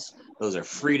ideas, those are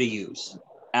free to use.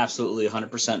 Absolutely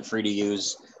 100% free to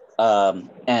use.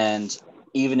 And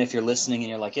even if you're listening and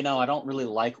you're like, I don't really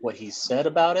like what he said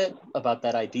about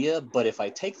that idea, but if I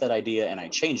take that idea and I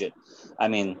change it, I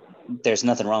mean, there's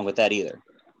nothing wrong with that either.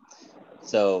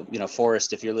 So,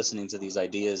 Forrest, if you're listening to these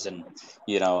ideas and,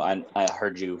 I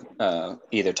heard you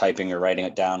either typing or writing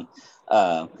it down,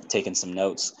 taking some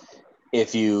notes.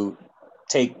 If you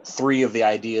take 3 of the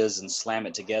ideas and slam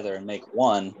it together and make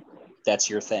one, that's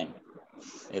your thing.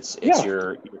 It's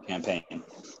your campaign.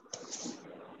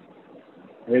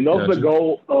 I mean, those are the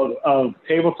goal of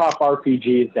tabletop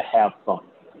RPG, is to have fun.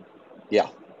 Yeah.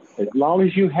 As long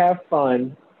as you have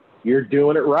fun, you're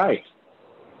doing it right.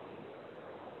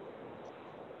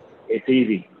 It's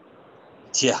easy.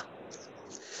 Yeah.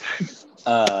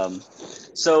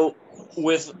 So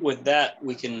with that,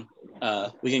 we can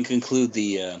conclude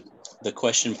the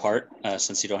question part,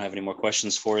 since you don't have any more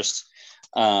questions for us.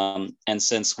 And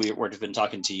since we've been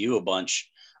talking to you a bunch,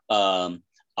 I'll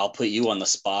put you on the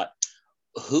spot.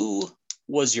 Who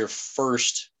was your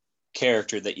first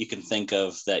character that you can think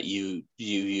of that you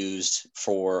used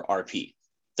for RP?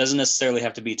 Doesn't necessarily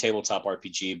have to be tabletop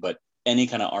RPG, but any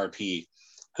kind of RP.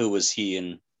 Who was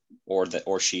he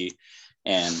or she,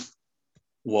 and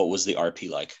what was the RP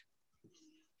like?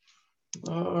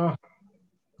 Let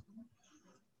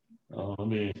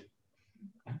me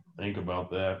think about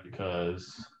that,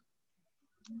 because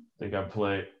I think I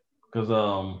played, because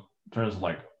in terms of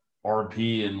like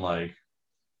RP and like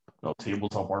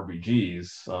tabletop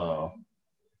RPGs, I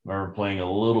remember playing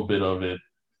a little bit of it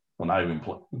when I even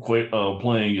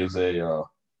playing is a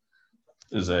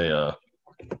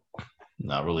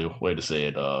not really a way to say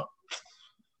it.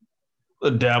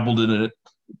 Dabbled in it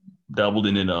a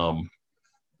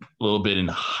little bit in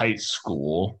high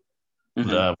school.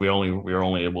 Mm-hmm. We were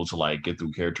only able to like get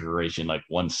through character creation like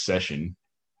one session,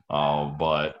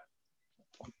 but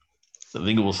I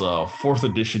think it was 4th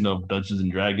edition of Dungeons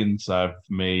and Dragons. I've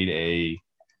made a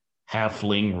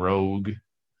halfling rogue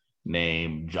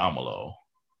named Jamalo,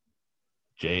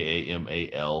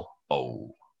 Jamalo.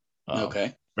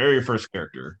 Okay. Very first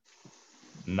character.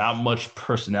 Not much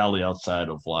personality outside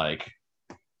of like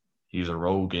he's a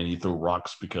rogue and he threw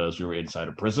rocks because we were inside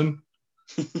a prison.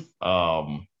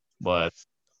 But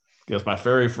I guess my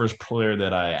very first player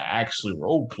that I actually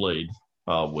role played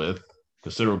with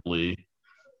considerably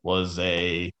was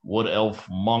a wood elf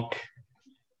monk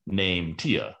named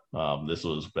Tia. This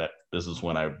is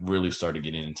when I really started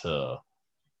getting into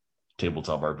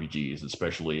tabletop RPGs,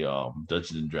 especially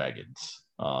Dungeons and Dragons.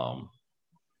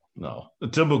 A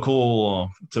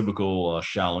typical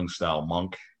Shaolin style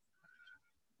monk.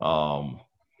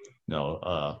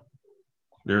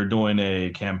 They're doing a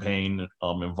campaign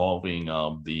involving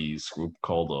these group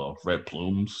called the Red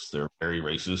Plumes. They're very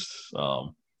racist.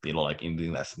 They don't like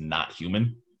anything that's not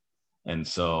human, and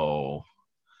so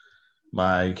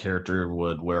my character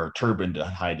would wear a turban to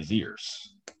hide his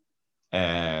ears,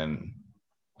 and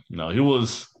he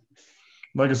was,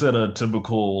 like I said, a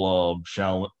typical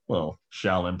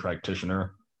Shaolin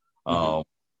practitioner. Mm-hmm.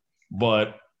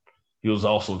 But he was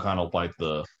also kind of like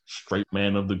the straight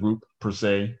man of the group, per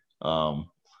se. A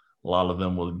lot of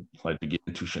them would like to get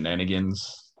into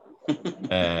shenanigans.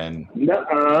 And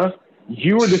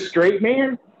you were the straight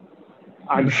man?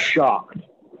 I'm shocked.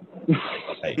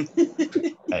 Hey.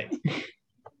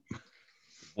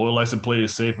 Boy likes to play it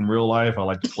safe in real life. I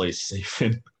like to play safe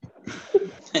in.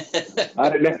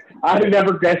 I'd have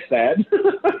never guessed that.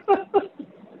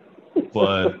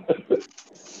 But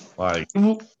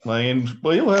he'll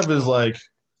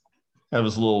have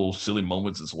his little silly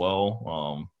moments as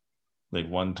well. Like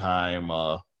one time,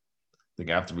 I think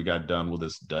after we got done with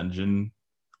this dungeon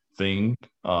thing,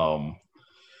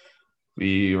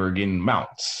 we were getting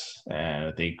mounts, and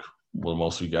I think what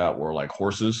most we got were like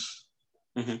horses.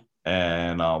 Mm-hmm.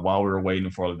 And while we were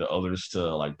waiting for the others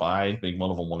to like buy, I think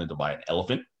one of them wanted to buy an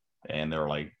elephant, and they were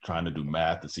like trying to do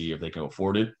math to see if they can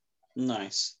afford it.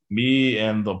 Nice. Me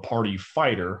and the party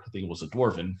fighter, I think it was a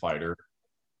dwarven fighter,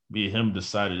 me and him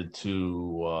decided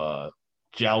to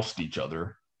joust each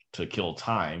other to kill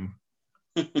time.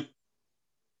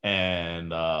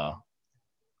 And I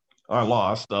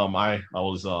lost. I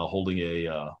was holding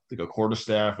I think a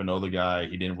quarterstaff. Another guy,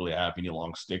 he didn't really have any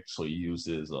long sticks, so he used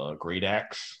his great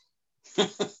axe.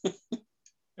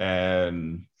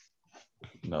 And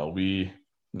we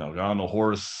got on the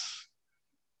horse,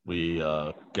 we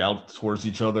galloped towards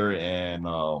each other, and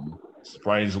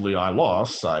surprisingly, I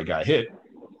lost. I got hit,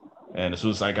 and as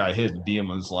soon as I got hit, the DM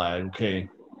was like, "Okay,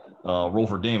 roll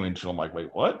for damage." And I'm like, "Wait,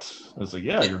 what?" I was like,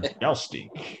 "Yeah, you're jousting.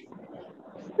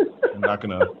 I'm not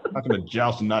gonna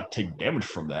joust and not take damage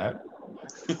from that,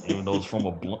 even though it's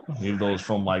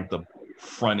from like the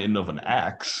front end of an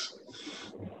axe."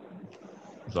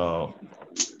 So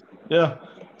yeah,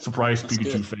 surprise That's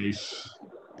Pikachu good. face.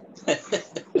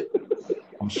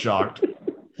 I'm shocked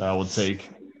that I would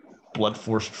take blood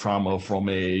force trauma from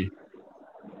a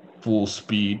full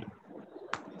speed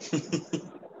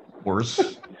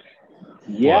horse.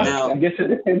 Yeah, Now- I guess it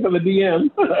depends on the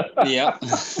DM. Yeah.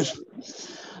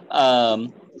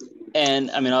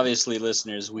 And I mean, obviously,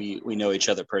 listeners, we know each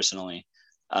other personally,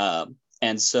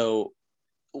 and so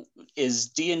is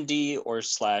D&D or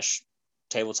slash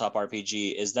tabletop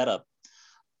RPG, is that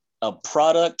a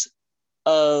product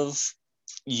of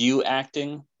you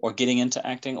acting or getting into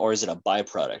acting, or is it a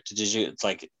byproduct? It's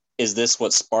like, is this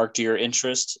what sparked your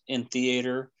interest in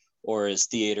theater, or is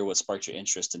theater what sparked your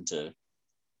interest into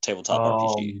tabletop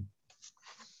RPG?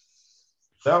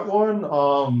 That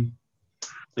one,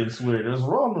 it's weird. It was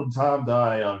around the time that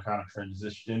I kind of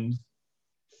transitioned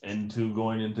into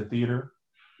going into theater.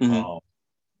 Mhm.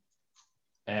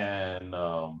 And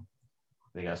I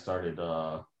think I started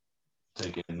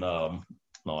taking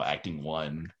acting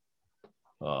one,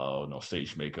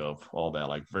 stage makeup, all that,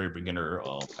 like very beginner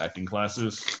acting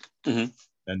classes. Mhm.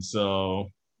 And so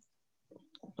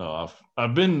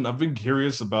I've been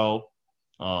curious about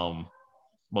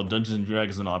Dungeons and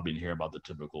Dragons, and I've been hearing about the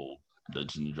typical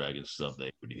Dungeons and Dragons stuff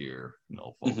they would hear,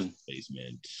 folks in the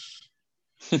basement,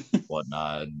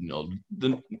 whatnot,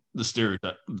 the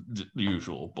stereotype, the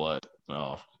usual, but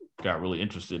got really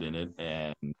interested in it,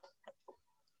 and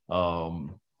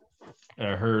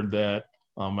I heard that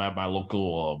at my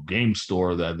local game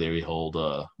store that they hold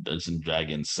Dungeons and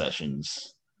Dragons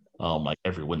sessions like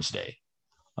every Wednesday.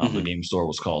 The game store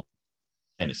was called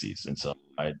Fantasies, and so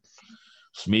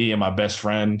it's me and my best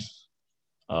friend.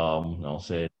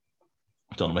 Said,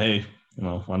 told him, hey,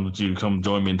 why don't you come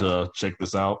join me to check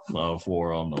this out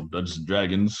for Dungeons and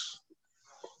Dragons?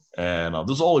 And this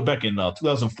was all the way back in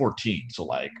 2014, so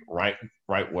like right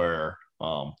where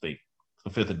the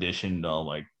fifth edition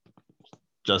like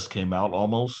just came out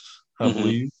almost, I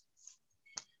believe.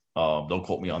 Don't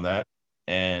quote me on that.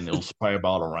 And it was probably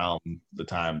about around the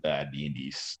time that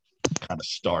D&D kind of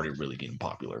started really getting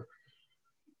popular.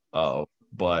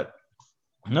 But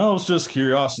no, it's just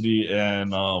curiosity,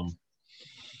 and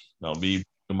me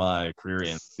my career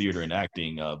in theater and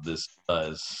acting. This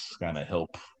does kind of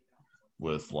help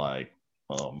with like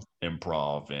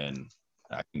improv and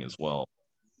acting as well.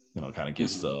 Kind of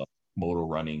gets the motor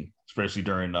running, especially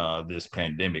during this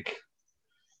pandemic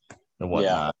and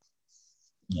whatnot.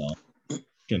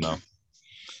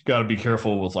 Got to be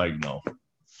careful with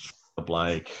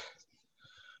like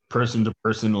person to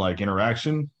person like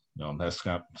interaction. That's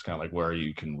kind of like where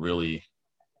you can really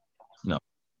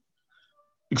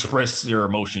express your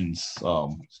emotions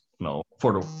for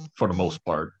the most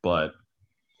part. But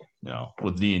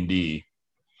with D&D,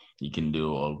 you can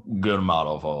do a good amount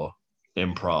of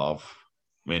improv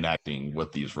and acting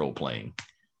with these role playing,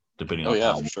 depending on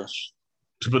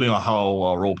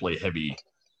how role play heavy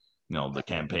the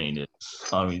campaign is.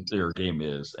 I mean, their game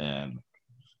is, and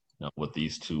with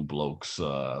these two blokes,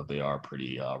 they are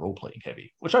pretty role playing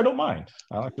heavy, which I don't mind.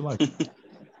 I actually like.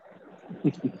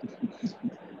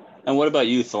 And what about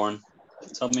you, Thorn?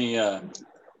 Tell me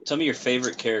your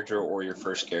favorite character or your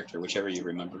first character, whichever you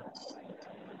remember.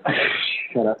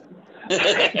 Shut up.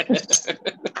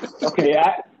 Okay,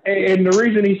 and the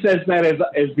reason he says that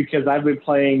is because I've been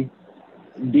playing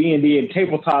D&D and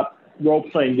tabletop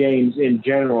role-playing games in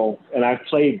general, and I've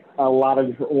played a lot of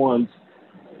different ones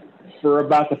for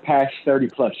about the past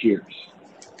 30-plus years.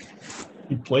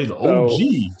 You play the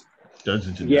OG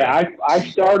Dungeons and Dragons. I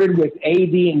started with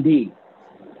AD&D,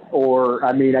 or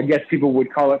I mean, I guess people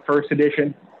would call it First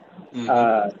Edition,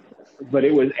 but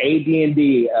it was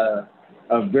AD&D.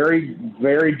 A very,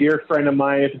 very dear friend of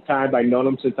mine at the time, I'd known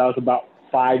him since I was about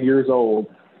 5 years old,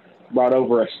 brought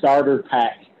over a starter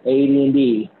pack,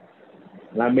 AD&D,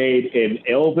 and I made an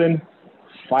Elven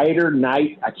Fighter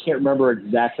Knight. I can't remember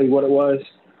exactly what it was,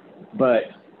 but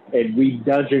we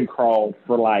dungeon crawled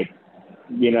for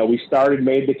we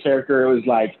made the character. It was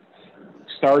like,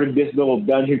 started this little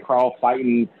dungeon crawl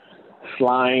fighting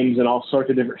slimes and all sorts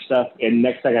of different stuff, and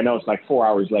next thing I know, it's like 4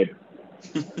 hours later.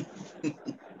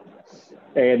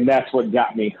 And that's what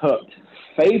got me hooked.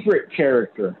 Favorite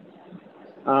character?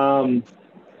 That's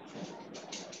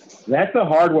a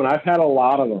hard one. I've had a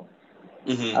lot of them.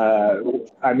 I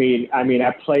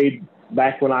played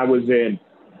back when I was in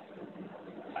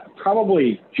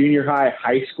probably junior high,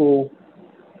 high school.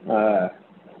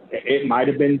 It might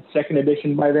have been second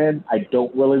edition by then. I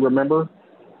don't really remember.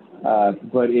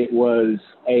 But it was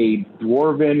a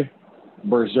dwarven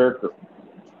berserker.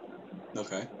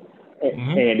 Okay.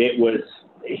 And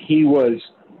he was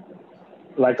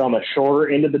like on the shorter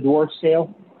end of the dwarf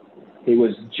scale. He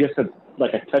was just a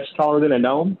touch taller than a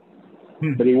gnome,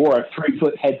 but he wore a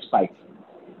 3-foot head spike.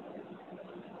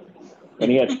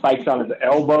 And he had spikes on his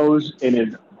elbows and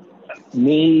his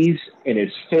knees and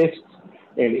his fists,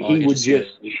 and he would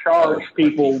just charge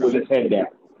people with his head down.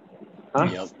 Huh?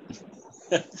 Yep.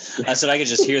 I said I could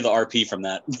just hear the RP from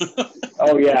that.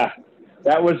 Oh yeah,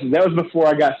 that was before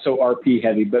I got so RP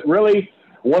heavy. But really,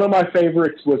 one of my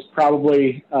favorites was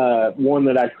probably one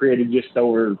that I created just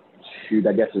over,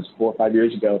 I guess it's 4 or 5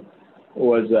 years ago.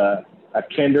 Was a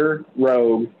Kender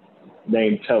rogue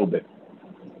named Tobin,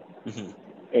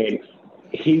 and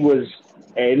he was.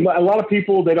 And a lot of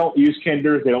people, they don't use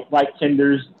Kenders. They don't like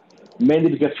Kenders,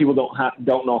 mainly because people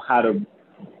don't know how to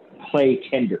play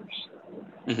Kenders.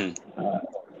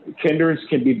 Kenders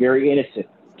can be very innocent.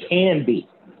 Can be.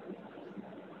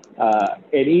 And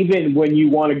even when you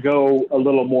want to go a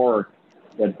little more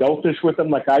adultish with them,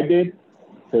 like I did,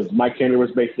 because my Kender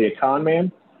was basically a con man,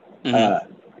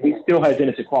 he still has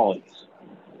innocent qualities.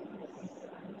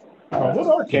 What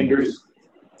are Kenders?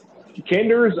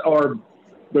 Kenders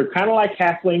they're kind of like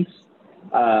halflings.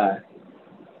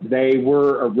 They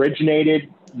were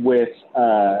originated with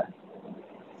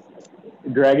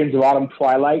Dragons of Autumn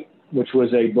Twilight, which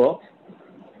was a book,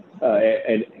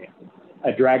 a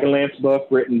Dragonlance book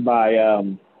written by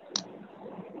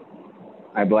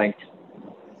I blanked.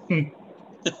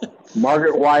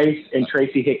 Margaret Weiss and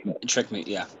Tracy Hickman. Trick me,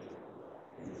 yeah.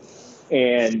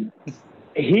 And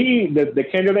the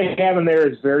Kender they have in there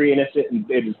is very innocent and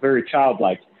it is very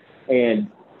childlike.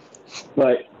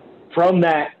 But from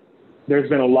that, there's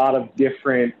been a lot of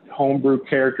different homebrew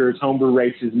characters, homebrew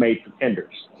races made for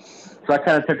Kenders. So I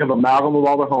kind of took an amalgam of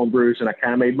all the homebrews and I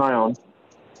kind of made my own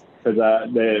because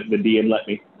the DM let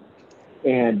me.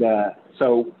 And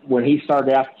so when he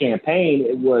started out the campaign,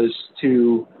 it was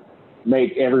to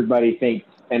make everybody think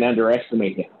and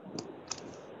underestimate him.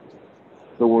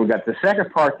 So when we got the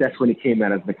second part, that's when he came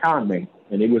out as the con man.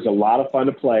 And it was a lot of fun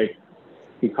to play.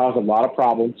 He caused a lot of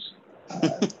problems,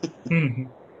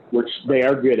 which they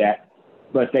are good at.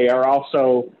 But they are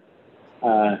also,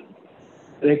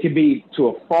 they can be to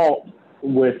a fault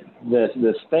with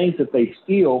the things that they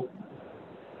steal.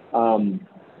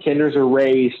 Kenders are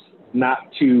raised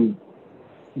not to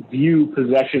view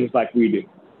possessions like we do.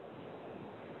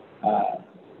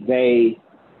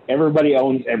 Everybody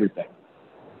owns everything.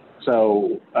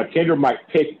 So a Kender might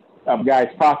pick a guy's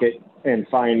pocket and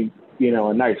find,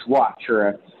 a nice watch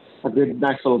or a good,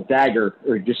 nice little dagger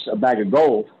or just a bag of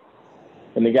gold.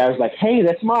 And the guy was like, hey,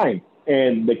 that's mine.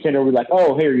 And the Kender was like,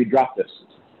 oh, here, you dropped this.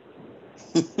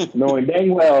 Knowing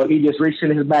dang well he just reached in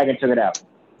his bag and took it out.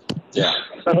 Yeah.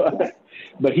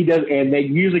 But he does, and they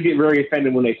usually get very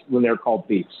offended when they're called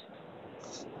thieves.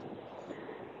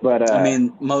 But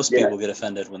most people get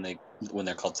offended when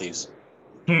they're called thieves.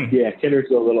 Yeah, Kenders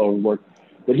go a little overboard.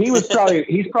 But he's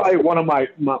probably one of my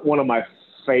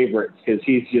favorites because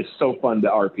he's just so fun to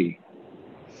RP.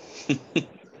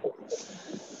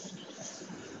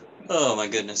 Oh my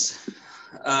goodness.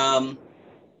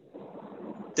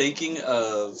 Thinking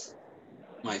of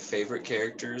my favorite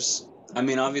characters.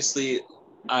 Obviously,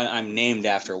 I'm named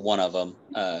after one of them,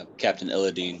 Captain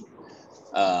Illidan.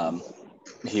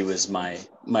 He was my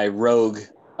rogue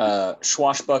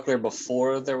swashbuckler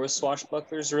before there was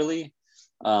swashbucklers, really.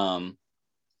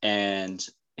 And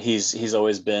he's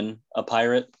always been a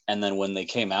pirate. And then when they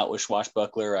came out with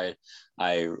swashbuckler,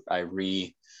 I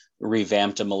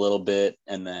revamped him a little bit.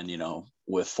 And then,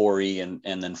 with 4E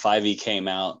and then 5E came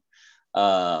out.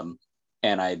 And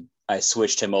I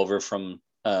switched him over from,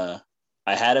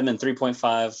 I had him in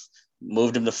 3.5,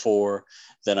 moved him to 4.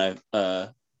 Then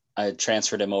I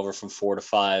transferred him over from 4 to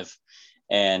 5.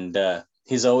 And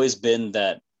he's always been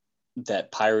that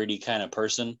piratey kind of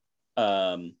person.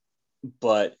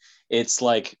 But it's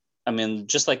like,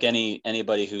 just like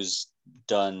anybody who's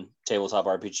done tabletop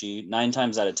RPG, 9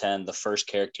 times out of 10, the first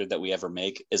character that we ever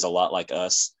make is a lot like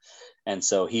us. And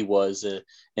so he was an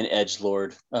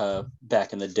edgelord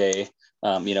back in the day,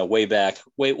 way back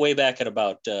at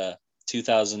about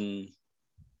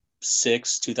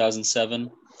 2006,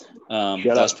 2007. That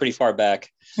was pretty far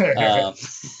back. Yeah.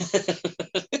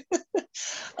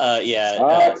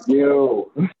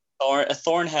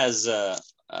 Thorn has a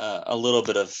little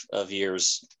bit of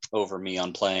years over me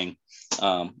on playing,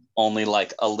 only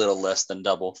like a little less than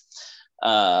double.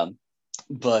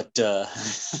 But I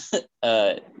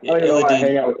don't even know why I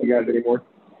hang out with you guys anymore.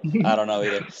 I don't know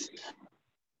either.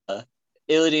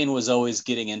 Illidan was always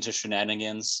getting into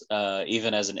shenanigans.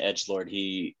 Even as an edgelord,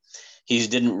 he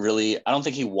didn't really. I don't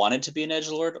think he wanted to be an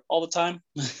edgelord all the time.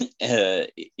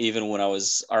 Even when I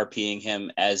was RPing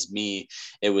him as me,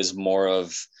 it was more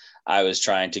of I was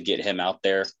trying to get him out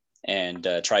there and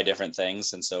try different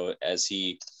things. And so as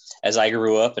I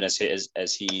grew up and as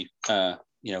he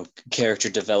character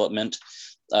development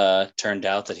turned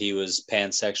out that he was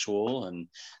pansexual, and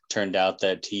turned out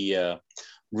that he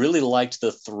really liked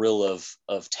the thrill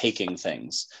of taking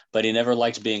things, but he never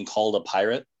liked being called a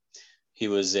pirate. He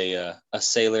was a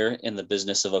sailor in the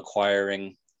business of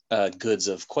acquiring goods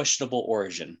of questionable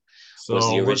origin. Was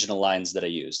the original lines that I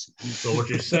used. So what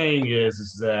you're saying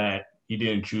is that he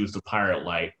didn't choose the pirate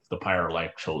life; the pirate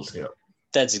life chose him.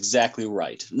 That's exactly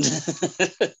right.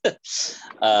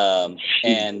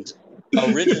 And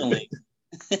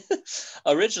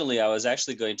originally, I was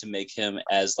actually going to make him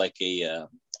as like a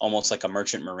almost like a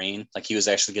merchant marine. Like he was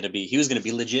going to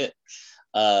be legit.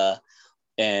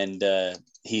 And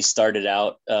he started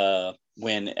out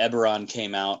when Eberron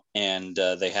came out, and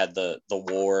they had the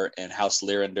war, and House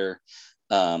Lyrander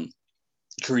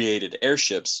created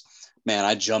airships. Man,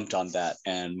 I jumped on that,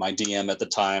 and my DM at the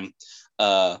time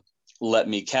let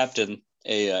me captain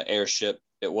a airship.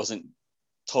 It wasn't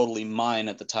totally mine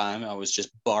at the time. I was just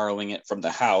borrowing it from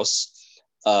the house.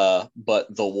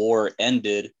 But the war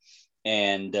ended,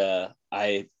 and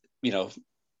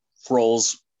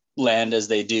roles land as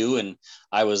they do, and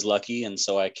I was lucky, and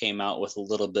so I came out with a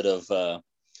little bit of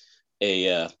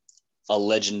a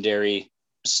legendary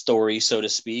story, so to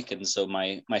speak. And so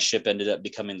my ship ended up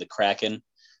becoming the Kraken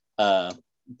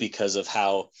because of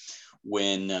how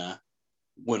when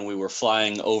we were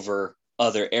flying over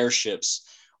other airships,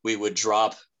 we would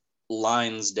drop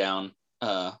lines down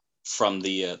from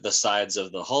the sides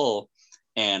of the hull,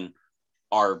 and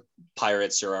our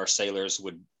pirates or our sailors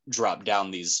would drop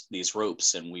down these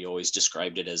ropes, and we always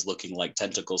described it as looking like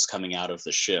tentacles coming out of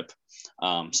the ship.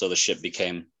 So the ship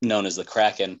became known as the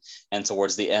Kraken. And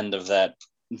towards the end of that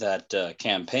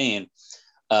campaign,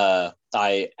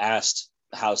 I asked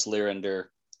House Lyrander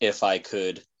if I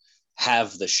could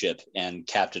have the ship and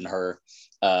captain her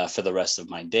for the rest of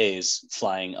my days,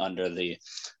 flying under the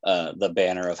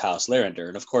banner of House Lyrander.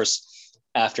 And of course,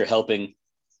 after helping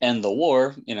end the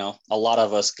war, a lot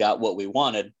of us got what we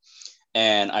wanted,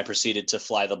 and I proceeded to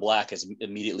fly the Black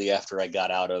immediately after I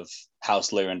got out of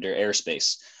House Lyrander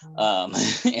airspace,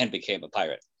 and became a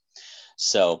pirate.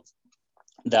 So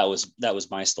that was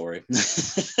my story.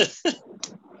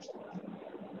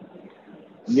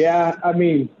 Yeah, I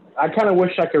mean, I kind of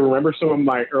wish I could remember some of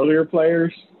my earlier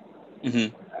players.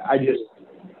 Mm-hmm.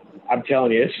 I'm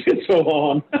telling you, it's been so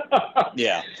long.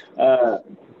 Yeah.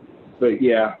 But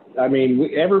yeah, I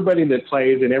mean, everybody that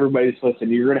plays and everybody that's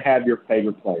listening, you're going to have your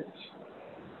favorite players.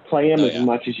 Play them as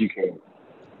much as you can.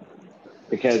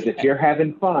 Because if you're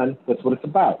having fun, that's what it's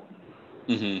about.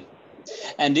 Mm-hmm.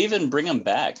 And even bring them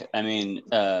back. I mean,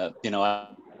 I don't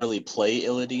really play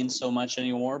Illidan so much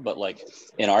anymore, but like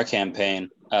in our campaign,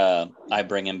 I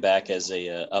bring him back as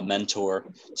a mentor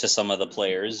to some of the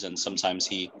players, and sometimes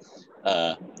he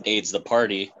aids the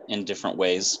party in different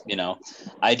ways.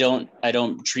 I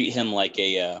don't treat him like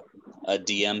a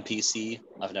DM PC.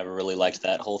 I've never really liked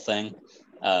that whole thing.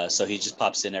 So he just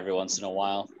pops in every once in a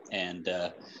while and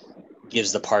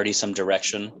gives the party some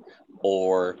direction,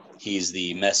 or he's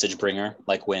the message bringer.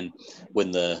 Like when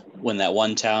that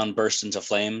one town burst into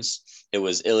flames, it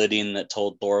was Illidan that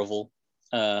told Thorval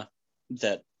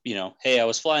that, hey, I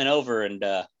was flying over, and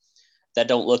that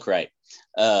don't look right.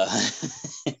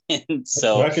 And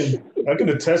so I can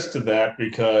attest to that,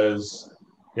 because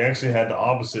we actually had the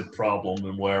opposite problem,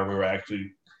 and where we were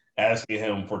actually asking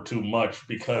him for too much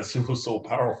because he was so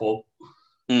powerful.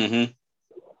 Mm-hmm.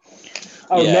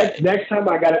 Oh, yeah. Next time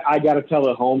I got to tell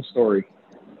a home story.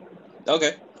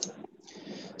 Okay.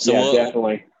 So yeah,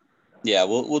 definitely. Yeah,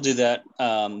 we'll do that.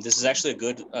 This is actually a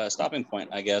good stopping point,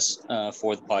 I guess,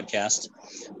 for the podcast.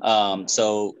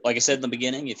 So, like I said in the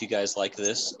beginning, if you guys like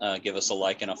this, give us a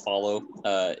like and a follow.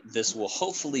 This will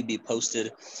hopefully be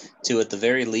posted to, at the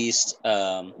very least,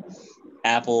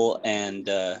 Apple and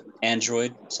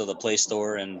Android, so the Play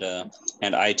Store and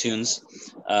iTunes,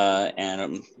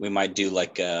 and we might do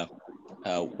like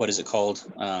what is it called?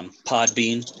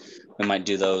 Podbean. We might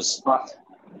do those.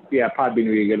 Yeah, Podbean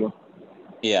would be a good one.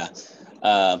 Yeah.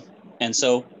 And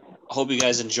so I hope you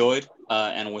guys enjoyed.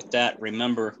 And with that,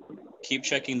 remember, keep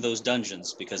checking those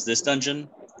dungeons, because this dungeon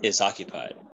is occupied.